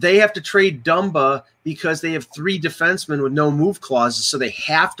 they have to trade Dumba because they have 3 defensemen with no move clauses, so they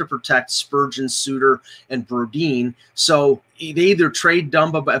have to protect Spurgeon, Suter, and Brodin. So they either trade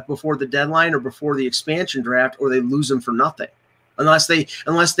Dumba before the deadline or before the expansion draft, or they lose him for nothing, unless they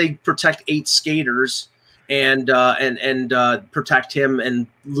protect 8 skaters and protect him and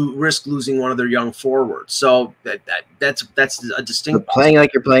risk losing one of their young forwards. So that's a distinct. But playing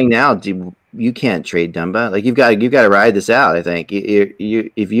like you're playing now, you can't trade Dumba. Like you've got to ride this out. I think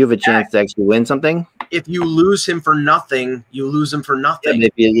if you have a chance to actually win something. If you lose him for nothing, you lose him for nothing.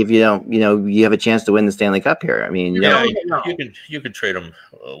 If you don't, you have a chance to win the Stanley Cup here. I mean, you can trade him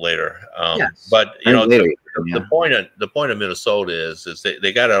later. But the point of Minnesota is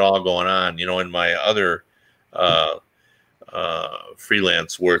they got it all going on. In my other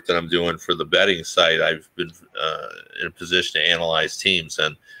freelance work that I'm doing for the betting site, I've been in a position to analyze teams,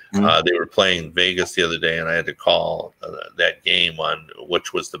 and they were playing Vegas the other day, and I had to call that game on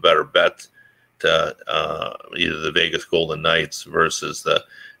which was the better bet to either the Vegas Golden Knights versus the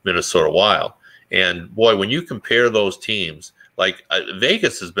Minnesota Wild. And boy, when you compare those teams, like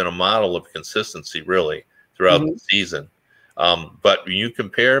Vegas has been a model of consistency really throughout the season. But when you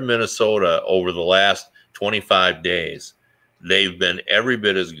compare Minnesota over the last 25 days, they've been every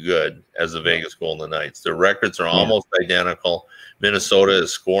bit as good as the Vegas Golden Knights. Their records are almost identical. Minnesota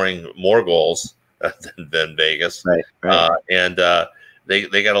is scoring more goals than Vegas. Right. And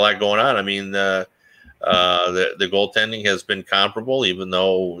they got a lot going on. I mean, the goaltending has been comparable, even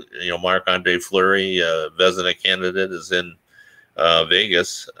though, Marc-Andre Fleury, Vezina candidate, is in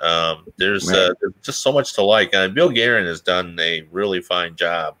Vegas. There's just so much to like. And Bill Guerin has done a really fine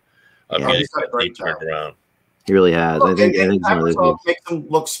job of getting that team turned around. He really has. Look, I think makes him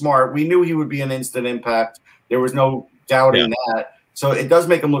look smart. We knew he would be an instant impact. There was no doubting that. So it does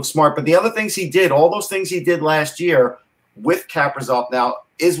make him look smart. But the other things he did, all those things he did last year with Kaprizov now,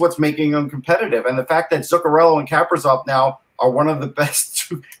 is what's making him competitive. And the fact that Zuccarello and Kaprizov now are one of the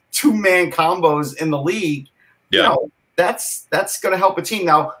best two-man combos in the league, that's going to help a team.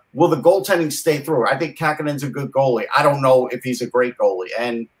 Now, will the goaltending stay through? I think Kakanen's a good goalie. I don't know if he's a great goalie.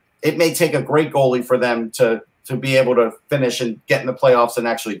 And it may take a great goalie for them to be able to finish and get in the playoffs and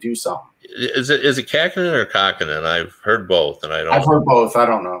actually do something. Is it Kakkonen or Kakkonen? I've heard both, and I've heard both. I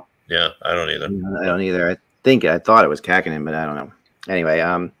don't know. Yeah, I don't either. I don't either. I thought it was Kakkonen, but I don't know. Anyway,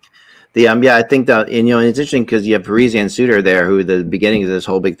 I think that, and it's interesting because you have Parise and Suter there, who the beginning of this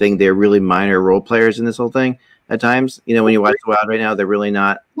whole big thing, they're really minor role players in this whole thing. At times, when you watch the Wild right now, they're really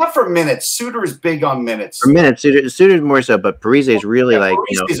not for minutes. Suter is big on minutes. For minutes, Suter's more so, but Parise is really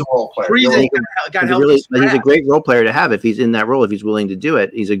he's a role player. He's a great role player to have if he's in that role. If he's willing to do it,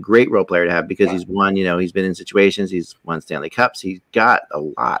 he's a great role player to have because he's won. He's been in situations. He's won Stanley Cups. He's got a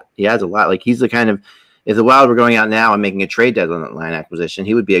lot. He has a lot. Like he's the kind of, if the Wild were going out now and making a trade deadline acquisition,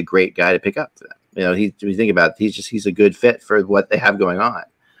 he would be a great guy to pick up for them. If you think about it, he's a good fit for what they have going on.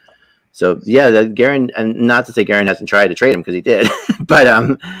 So Guerin, and not to say Guerin hasn't tried to trade him because he did, but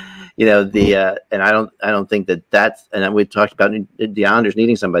and I don't think that's, and we talked about the Islanders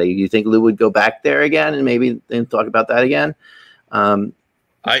needing somebody. You think Lou would go back there again and maybe talk about that again?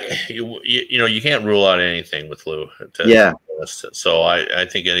 You can't rule out anything with Lou. So I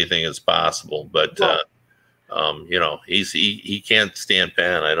think anything is possible, but he can't stand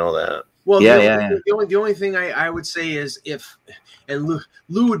Pan. I know that. Well, the only thing I would say is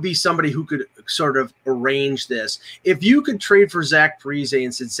Lou would be somebody who could sort of arrange this. If you could trade for Zach Parise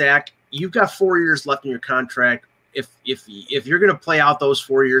and said, Zach, you've got 4 years left in your contract. If you're going to play out those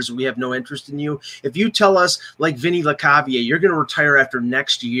 4 years, we have no interest in you. If you tell us, like Vinny Lecavalier, you're going to retire after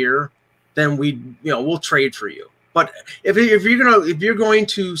next year, then we'll trade for you. But if you're going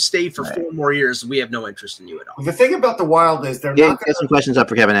to stay for 4 more years, we have no interest in you at all. The thing about the Wild is they're not going to get some questions up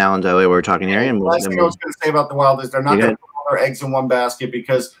for Kevin Allen, though. We're talking here. And last thing I was going to say about the Wild is they're not going to put all their eggs in one basket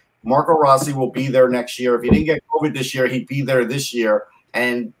because Marco Rossi will be there next year. If he didn't get COVID this year, he'd be there this year,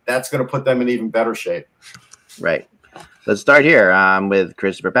 and that's going to put them in even better shape. Right. Let's start here with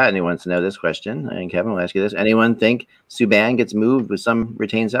Christopher Patton, who wants to know this question. And Kevin will ask you this. Anyone think Subban gets moved with some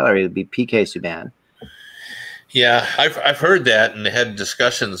retained salary? It would be PK Subban. Yeah, I've heard that and had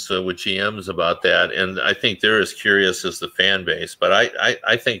discussions with GMs about that, and I think they're as curious as the fan base, but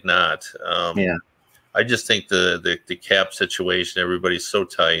I think not. I just think the cap situation, everybody's so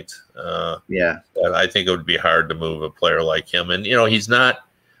tight. That I think it would be hard to move a player like him, and he's not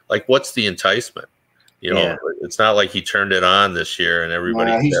like, what's the enticement? It's not like he turned it on this year and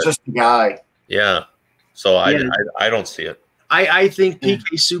everybody. He's just a guy. Yeah, so I don't see it. I think PK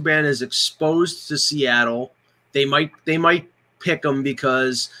Subban is exposed to Seattle. They might pick him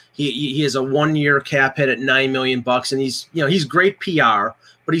because he has a 1-year cap hit at $9 million, and he's great PR,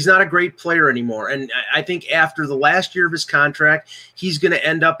 but he's not a great player anymore. And I think after the last year of his contract, he's going to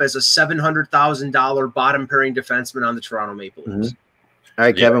end up as a $700,000 bottom pairing defenseman on the Toronto Maple Leafs. Mm-hmm. All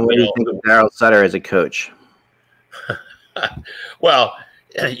right, Kevin, what do you think of Daryl Sutter as a coach? Well,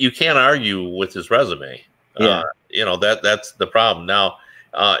 you can't argue with his resume. That's the problem. Now,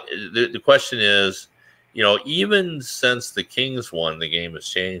 the question is, even since the Kings won, the game has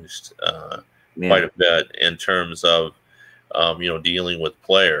changed quite a bit in terms of, dealing with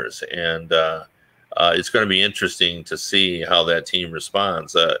players. And it's going to be interesting to see how that team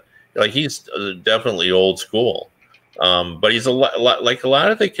responds. He's definitely old school, but he's a lot like a lot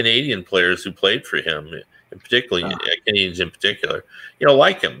of the Canadian players who played for him, and particularly Canadians in particular,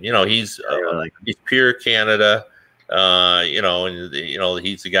 like him. He's pure Canada. He's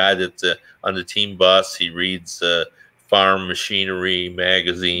the guy that's on the team bus. He reads farm machinery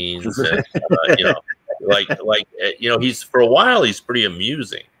magazines, and, he's for a while he's pretty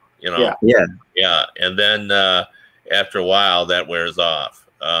amusing. And then after a while that wears off.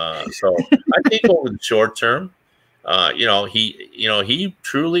 So I think over the short term, he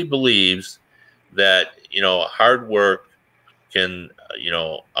truly believes that hard work can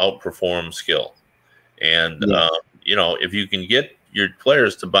outperform skill, and if you can get your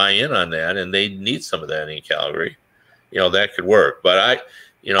players to buy in on that, and they need some of that in Calgary, that could work. But I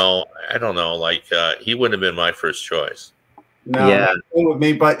don't know. He wouldn't have been my first choice. No, with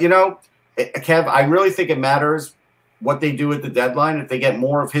me. But Kev, I really think it matters what they do at the deadline. If they get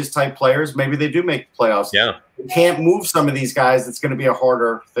more of his type players, maybe they do make the playoffs. Yeah, you can't move some of these guys. It's going to be a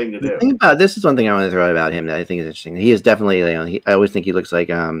harder thing to do. Think about this is one thing I want to throw out about him that I think is interesting. He is definitely, I always think he looks like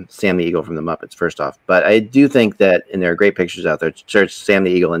Sam the Eagle from the Muppets. First off, but I do think that, and there are great pictures out there. Search Sam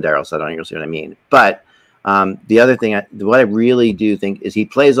the Eagle and Daryl Sutter, you'll see what I mean. But the other thing, what I really do think is he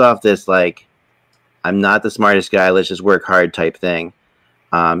plays off this I'm not the smartest guy. Let's just work hard type thing.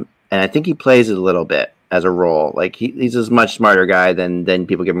 And I think he plays it a little bit as a role. He's a much smarter guy than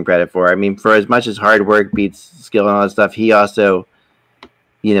people give him credit for. I mean, for as much as hard work beats skill and all that stuff, he also,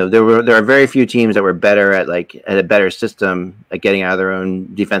 there are very few teams that were better at a better system at getting out of their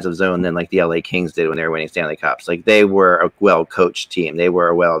own defensive zone than the LA Kings did when they were winning Stanley Cups. They were a well-coached team. They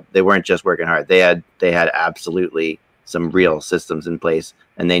weren't just working hard. They had absolutely some real systems in place,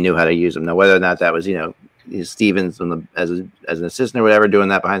 and they knew how to use them. Now, whether or not that was, Stevens as an assistant or whatever doing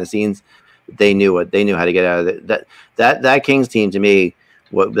that behind the scenes, they knew how to get out of it. That Kings team, to me,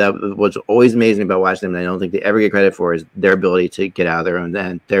 what's always amazing about watching them, and I don't think they ever get credit for, is their ability to get out of their own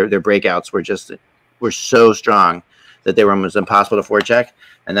end. Their breakouts were so strong that they were almost impossible to forecheck,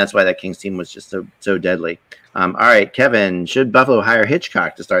 and that's why that Kings team was just so deadly. All right, Kevin, should Buffalo hire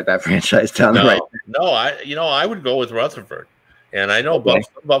Hitchcock to start that franchise down the right? No, I would go with Rutherford, and I know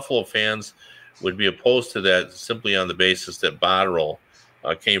Buffalo fans would be opposed to that simply on the basis that Botterill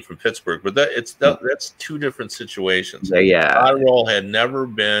came from Pittsburgh, but that's two different situations. Botterill had never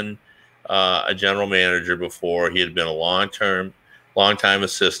been a general manager before. He had been a long-time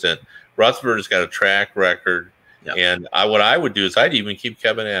assistant. Rutherford has got a track record. Yep. And what I would do is I'd even keep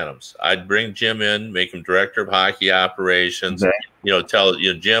Kevin Adams. I'd bring Jim in, make him director of hockey operations. Okay. Tell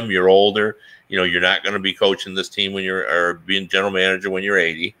Jim, you're older. You're not going to be coaching this team or being general manager when you're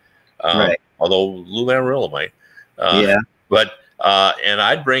 80. Right. Although Lou Lamoriello might. But and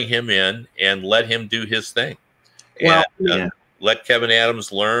I'd bring him in and let him do his thing. Let Kevin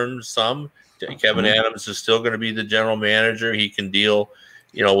Adams learn some. Kevin Adams is still going to be the general manager. He can deal,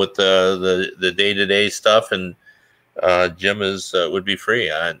 with the day-to-day stuff, and Jim would be free.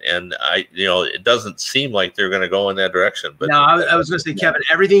 And I, it doesn't seem like they're going to go in that direction. But no, I was going to say, Kevin,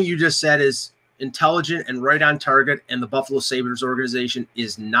 everything you just said is intelligent and right on target, and the Buffalo Sabres organization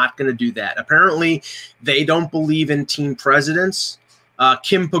is not going to do that. Apparently, they don't believe in team presidents.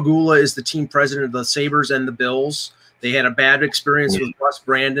 Kim Pegula is the team president of the Sabres and the Bills. They had a bad experience with Russ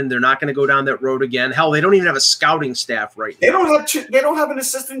Brandon. They're not going to go down that road again. Hell, they don't even have a scouting staff right now. They don't have an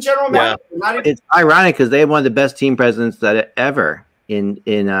assistant general manager. It's ironic because they have one of the best team presidents that ever in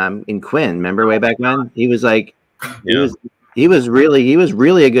Quinn. Remember way back when he was like, he was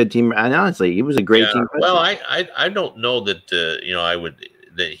really a good team. And honestly, he was a great team president. Well, I don't know that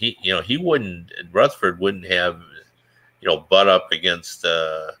he wouldn't, Rutherford wouldn't have butt up against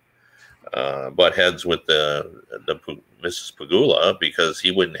butt heads with the Mrs. Pegula, because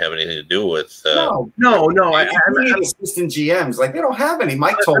he wouldn't have anything to do with. No. I assistant GMs, like, they don't have any.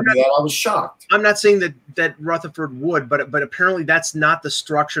 Mike told me that. I was shocked. I'm not saying that Rutherford would, but apparently that's not the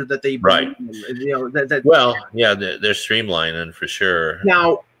structure that they right. Well, yeah, they're streamlining for sure.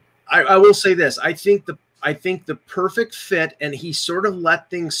 Now, I will say this: I think the perfect fit, and he sort of let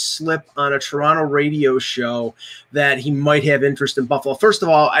things slip on a Toronto radio show that he might have interest in Buffalo. First of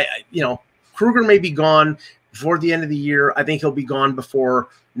all, Kruger may be gone before the end of the year. I think he'll be gone before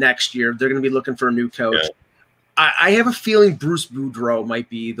next year. They're going to be looking for a new coach. Yeah. I have a feeling Bruce Boudreau might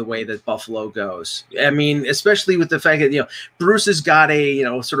be the way that Buffalo goes. I mean, especially with the fact that, Bruce has got a,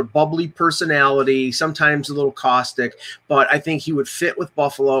 sort of bubbly personality, sometimes a little caustic, but I think he would fit with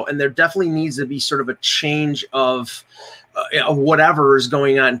Buffalo, and there definitely needs to be sort of a change of whatever is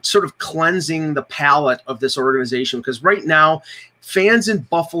going on, sort of cleansing the palate of this organization, because right now fans in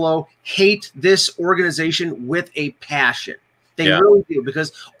Buffalo hate this organization with a passion. They really do,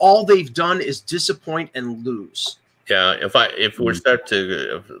 because all they've done is disappoint and lose. Yeah, if we start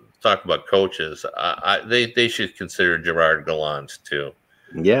to talk about coaches, they should consider Gerard Gallant too.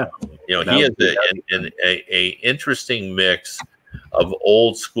 Yeah, he is a interesting mix of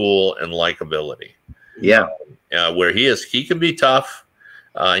old school and likability. Yeah, where he can be tough,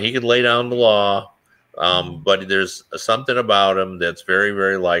 he can lay down the law, but there's something about him that's very,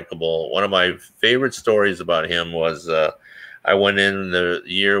 very likable. One of my favorite stories about him was. I went in the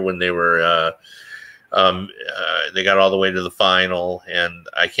year when they were they got all the way to the final, and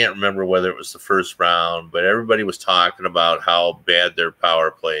I can't remember whether it was the first round, but everybody was talking about how bad their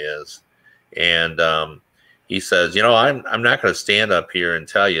power play is. And he says, I'm not going to stand up here and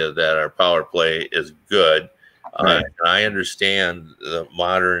tell you that our power play is good. Right. I understand the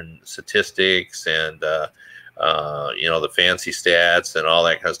modern statistics and the fancy stats and all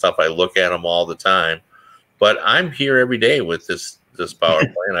that kind of stuff. I look at them all the time. But I'm here every day with this power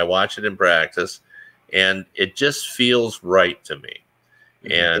play, and I watch it in practice, and it just feels right to me.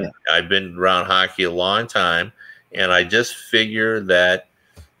 And I've been around hockey a long time, and I just figure that,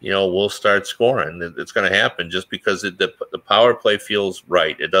 we'll start scoring. It's going to happen just because the power play feels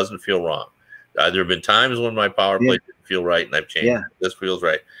right. It doesn't feel wrong. There have been times when my power play didn't feel right, and I've changed. Yeah. This feels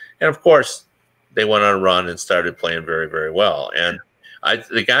right. And, of course, they went on a run and started playing very, very well. And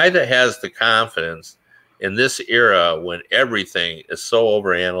the guy that has the confidence in this era when everything is so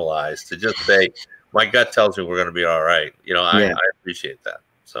overanalyzed to just say, my gut tells me we're going to be all right. I appreciate that.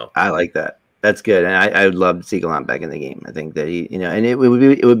 So I like that. That's good. And I would love to see Gallant back in the game. I think that he, and it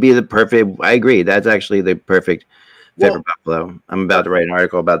would be the perfect, I agree. That's actually the perfect fit for Buffalo. I'm about to write an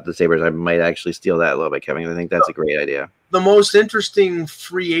article about the Sabres. I might actually steal that a little bit, Kevin. I think that's a great idea. The most interesting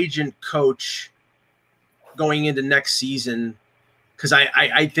free agent coach going into next season, because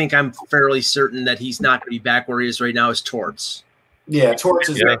I think I'm fairly certain that he's not going to be back where he is right now, is Torts. Yeah, Torts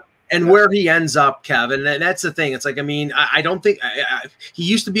is right. And where he ends up, Kevin, and that's the thing. It's like, I don't think he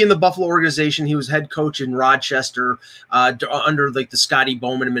used to be in the Buffalo organization. He was head coach in Rochester under like the Scotty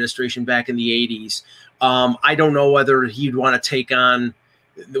Bowman administration back in the 80s. I don't know whether he'd want to take on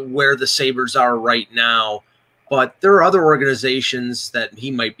where the Sabres are right now, but there are other organizations that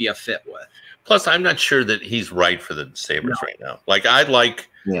he might be a fit with. Plus, I'm not sure that he's right for the Sabres right now. Like, I like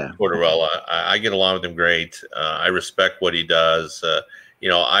Tortorella. I get along with him great. I respect what he does.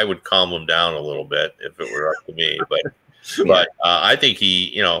 I would calm him down a little bit if it were up to me. But I think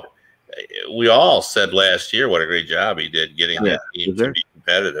he, we all said last year what a great job he did getting that team to be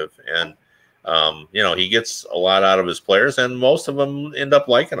competitive. And, he gets a lot out of his players, and most of them end up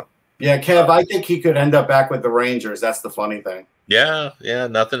liking him. Yeah, Kev, I think he could end up back with the Rangers. That's the funny thing. Yeah,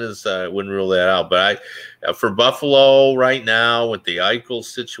 nothing is wouldn't rule that out. But for Buffalo right now, with the Eichel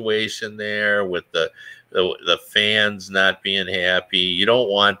situation there, with the fans not being happy, you don't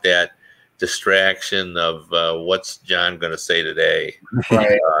want that distraction of what's John going to say today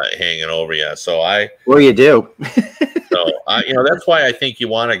hanging over you. So you do. That's why I think you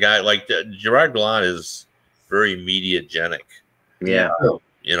want a guy like Gerard Gallant is very mediagenic. Yeah.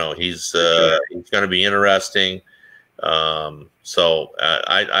 he's going to be interesting. So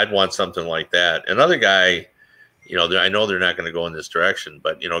I'd want something like that. Another guy, I know they're not going to go in this direction,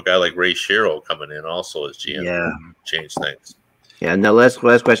 but a guy like Ray Shero coming in also as GM change things. Yeah. And the last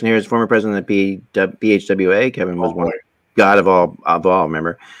question here is former president of BHWA. Kevin was one god of all.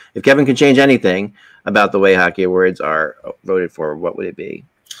 Remember, if Kevin could change anything about the way hockey awards are voted for, what would it be?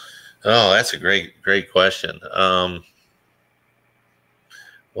 Oh, that's a great question.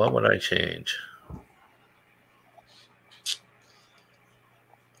 What would I change?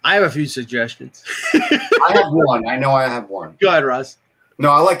 I have a few suggestions. I have one. I know I have one. Go ahead, Russ.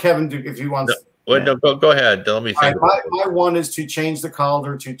 No, I let Kevin do if he wants. No, go ahead. Let me think. My one is to change the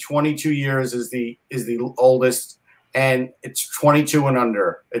calendar to 22 years is the oldest, and it's 22 and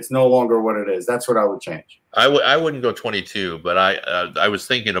under. It's no longer what it is. That's what I would change. I wouldn't go 22, but I was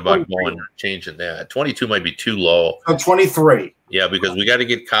thinking about changing that. 22 might be too low. So 23. Yeah, because we got to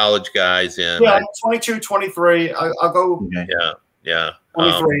get college guys in. Yeah, 22, 23. I'll go. Okay. Yeah.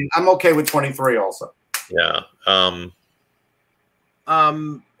 23. I'm okay with 23 also. Yeah.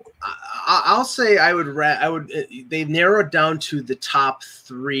 I'll say I would. They've narrowed down to the top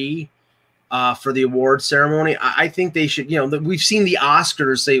 3 for the award ceremony. I think they should. We've seen the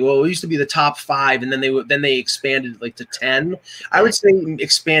Oscars say, well, it used to be the top 5, and then they expanded like to 10. I would say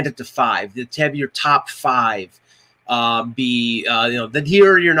expand it to 5. To have your top 5 be that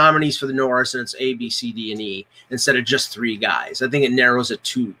here are your nominees for the Norris, and it's A, B, C, D, and E instead of just 3 guys. I think it narrows it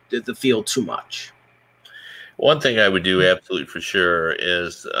the field too much. One thing I would do absolutely for sure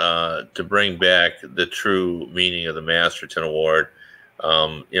is to bring back the true meaning of the Masterton Award.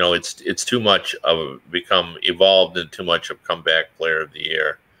 It's too much of become evolved and too much of comeback player of the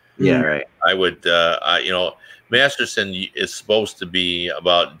year. Yeah, right. I would, Masterton is supposed to be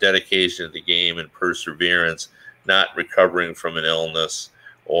about dedication to the game and perseverance, not recovering from an illness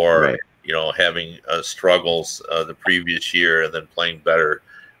or having struggles the previous year and then playing better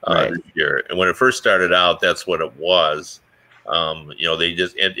this year. And when it first started out, that's what it was. They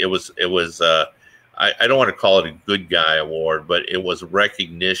just it was. I don't want to call it a good guy award, but it was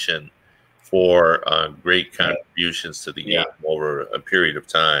recognition for great contributions to the game over a period of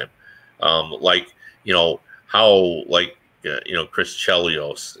time. Chris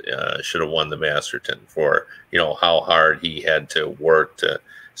Chelios should have won the Masterton for, how hard he had to work to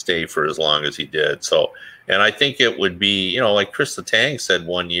stay for as long as he did. So, and I think it would be, like Chris Letang said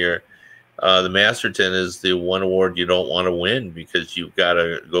one year, the Masterton is the one award you don't want to win because you've got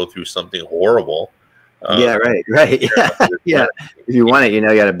to go through something horrible. Right. Yeah. If you want it, you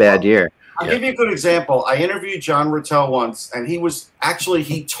got a bad year. I'll give you a good example. I interviewed John Rattel once, and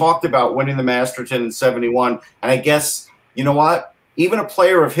he talked about winning the Masterton in 71. And I guess, you know what? Even a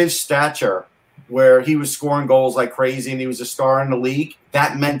player of his stature, where he was scoring goals like crazy and he was a star in the league,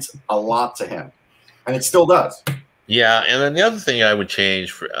 that meant a lot to him. And it still does. Yeah, and then the other thing I would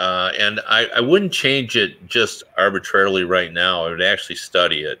change, and I wouldn't change it just arbitrarily right now. I would actually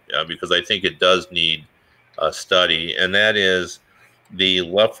study it because I think it does need a study, and that is the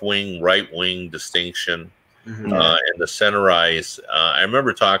left wing, right wing distinction and the center ice. I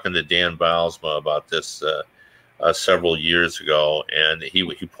remember talking to Dan Baalsma about this several years ago, and he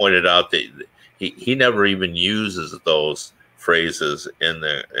pointed out that he never even uses those phrases in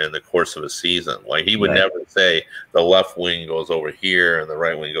the course of a season. Like he would never say the left wing goes over here and the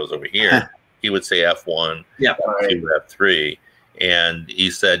right wing goes over here. He would say F1, F2, F3. And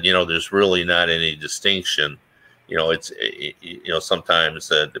he said, there's really not any distinction. It's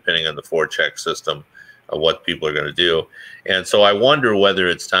sometimes depending on the forecheck system of what people are going to do. And so I wonder whether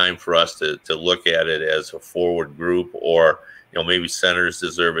it's time for us to look at it as a forward group, or, maybe centers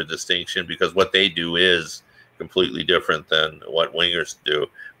deserve a distinction because what they do is completely different than what wingers do.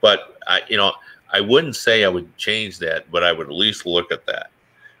 But I wouldn't say I would change that, but I would at least look at that.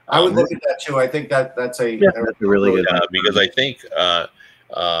 I would look at that too. I think that's a really good because I think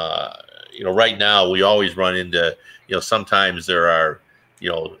right now we always run into sometimes there are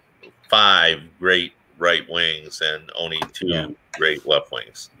 5 great right wings and only 2 great left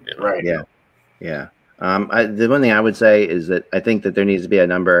wings. Right. Yeah. The one thing I would say is that I think that there needs to be a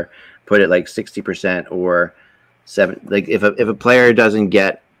number, put it like 60% or 7. Like if a player doesn't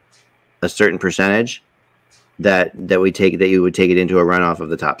get a certain percentage, that you would take it into a runoff of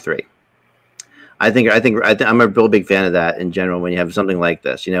the top 3. I'm a real big fan of that in general when you have something like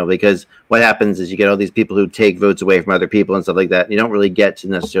this, because what happens is you get all these people who take votes away from other people and stuff like that. You don't really get to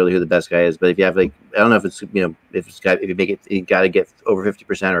necessarily who the best guy is, but if you have I don't know if it's if you make it, you got to get over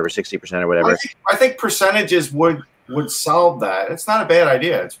 50% or over 60% or whatever. I think percentages would solve that. It's not a bad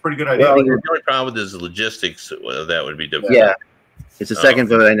idea. It's a pretty good idea. Well, the only problem with this is logistics. That would be difficult. It's a second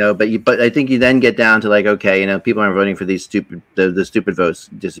vote, I know, but I think you then get down to like, okay, people aren't voting for these stupid, the stupid votes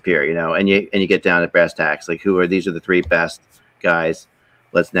disappear, and you get down to brass tacks, like these are the three best guys.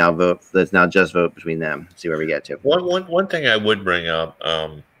 Let's now vote. Let's now just vote between them. See where we get to. One thing I would bring up,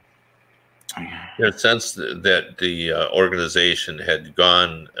 since that the organization has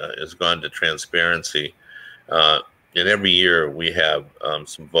gone to transparency, and every year we have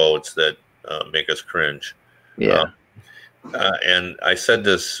some votes that make us cringe. Yeah. And I said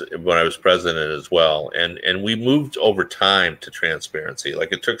this when I was president as well, and we moved over time to transparency.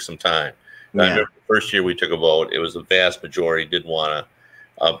 Like, it took some time. I remember the first year we took a vote, it was a vast majority didn't want to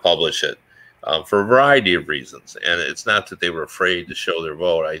publish it for a variety of reasons. And it's not that they were afraid to show their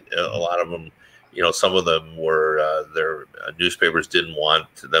vote. A lot of them, some of them were their newspapers didn't want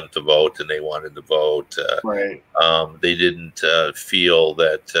them to vote, and they wanted to vote. Right. They didn't feel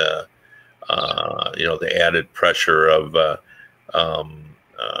that. The added pressure of,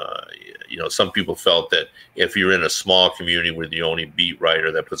 some people felt that if you're in a small community with the only beat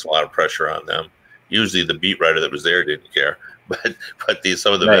writer, that puts a lot of pressure on them. Usually the beat writer that was there didn't care, but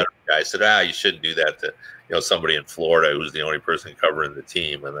some of the veteran guys said, you shouldn't do that to, somebody in Florida who's the only person covering the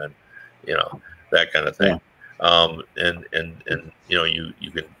team. And then, that kind of thing. Yeah.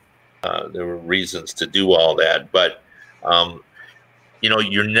 You can, there were reasons to do all that, but,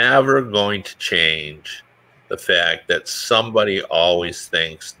 you're never going to change the fact that somebody always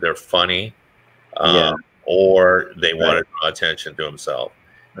thinks they're funny, or they want to draw attention to himself.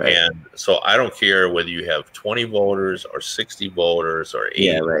 Right. And so I don't care whether you have 20 voters or 60 voters or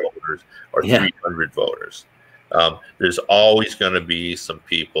 80 voters or 300 voters. There's always going to be some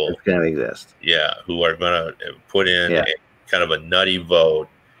people it's going to exist. Yeah, who are going to put in a kind of a nutty vote,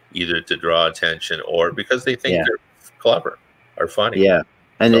 either to draw attention or because they think they're clever. Are funny. Yeah.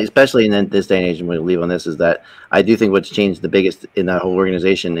 And especially in this day and age, and we'll leave on this, is that I do think what's changed the biggest in that whole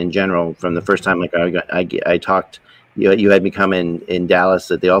organization in general from the first time, like I talked, you had me come in Dallas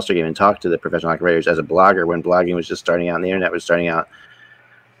at the All-Star game and talk to the professional hockey writers as a blogger when blogging was just starting out and the internet was starting out.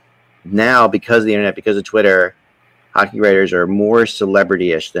 Now, because of the internet, because of Twitter, hockey writers are more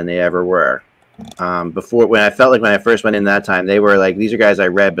celebrity-ish than they ever were. Before, when I first went in that time, they were like, these are guys I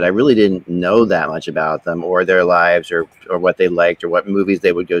read, but I really didn't know that much about them or their lives or what they liked or what movies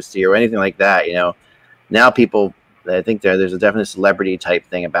they would go see or anything like that. Now people, I think there's a definite celebrity type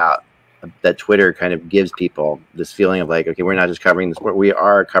thing about that Twitter kind of gives people this feeling of like, okay, we're not just covering the sport,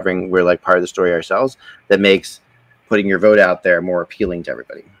 we're like part of the story ourselves. That makes putting your vote out there more appealing to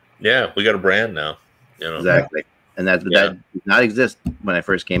everybody. Yeah, we got a brand now. Exactly. And that did not exist when I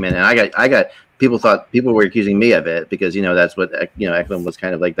first came in, and I got people were accusing me of it because that's what Ekman was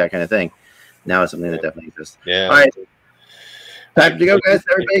kind of like, that kind of thing. Now it's something that definitely exists. Yeah. All right, time to go, guys.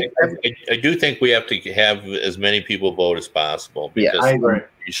 Everybody. I do think we have to have as many people vote as possible because I agree.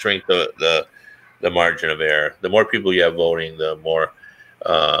 You shrink the margin of error. The more people you have voting, the more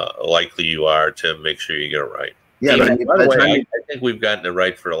likely you are to make sure you get it right. Yeah. By the way, I think we've gotten it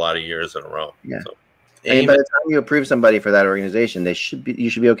right for a lot of years in a row. Yeah. So. And by the time you approve somebody for that organization, you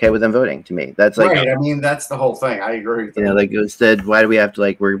should be okay with them voting. To me, that's like right. I mean, that's the whole thing. I agree with that. Like instead, why do we have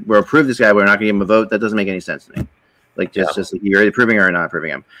to we're approve this guy? We're not going to give him a vote. That doesn't make any sense to me. Like just like you're approving or not approving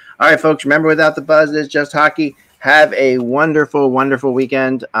him. All right, folks. Remember, without the buzz, it's just hockey. Have a wonderful, wonderful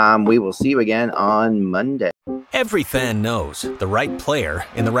weekend. We will see you again on Monday. Every fan knows the right player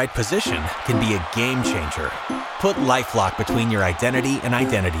in the right position can be a game changer. Put LifeLock between your identity and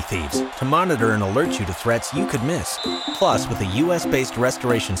identity thieves to monitor and alert you to threats you could miss. Plus, with a U.S.-based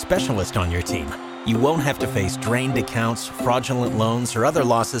restoration specialist on your team, you won't have to face drained accounts, fraudulent loans, or other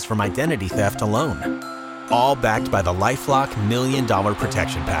losses from identity theft alone. All backed by the LifeLock $1 Million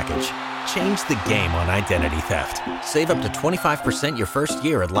Protection Package. Change the game on identity theft. Save up to 25% your first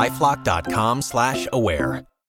year at LifeLock.com/aware.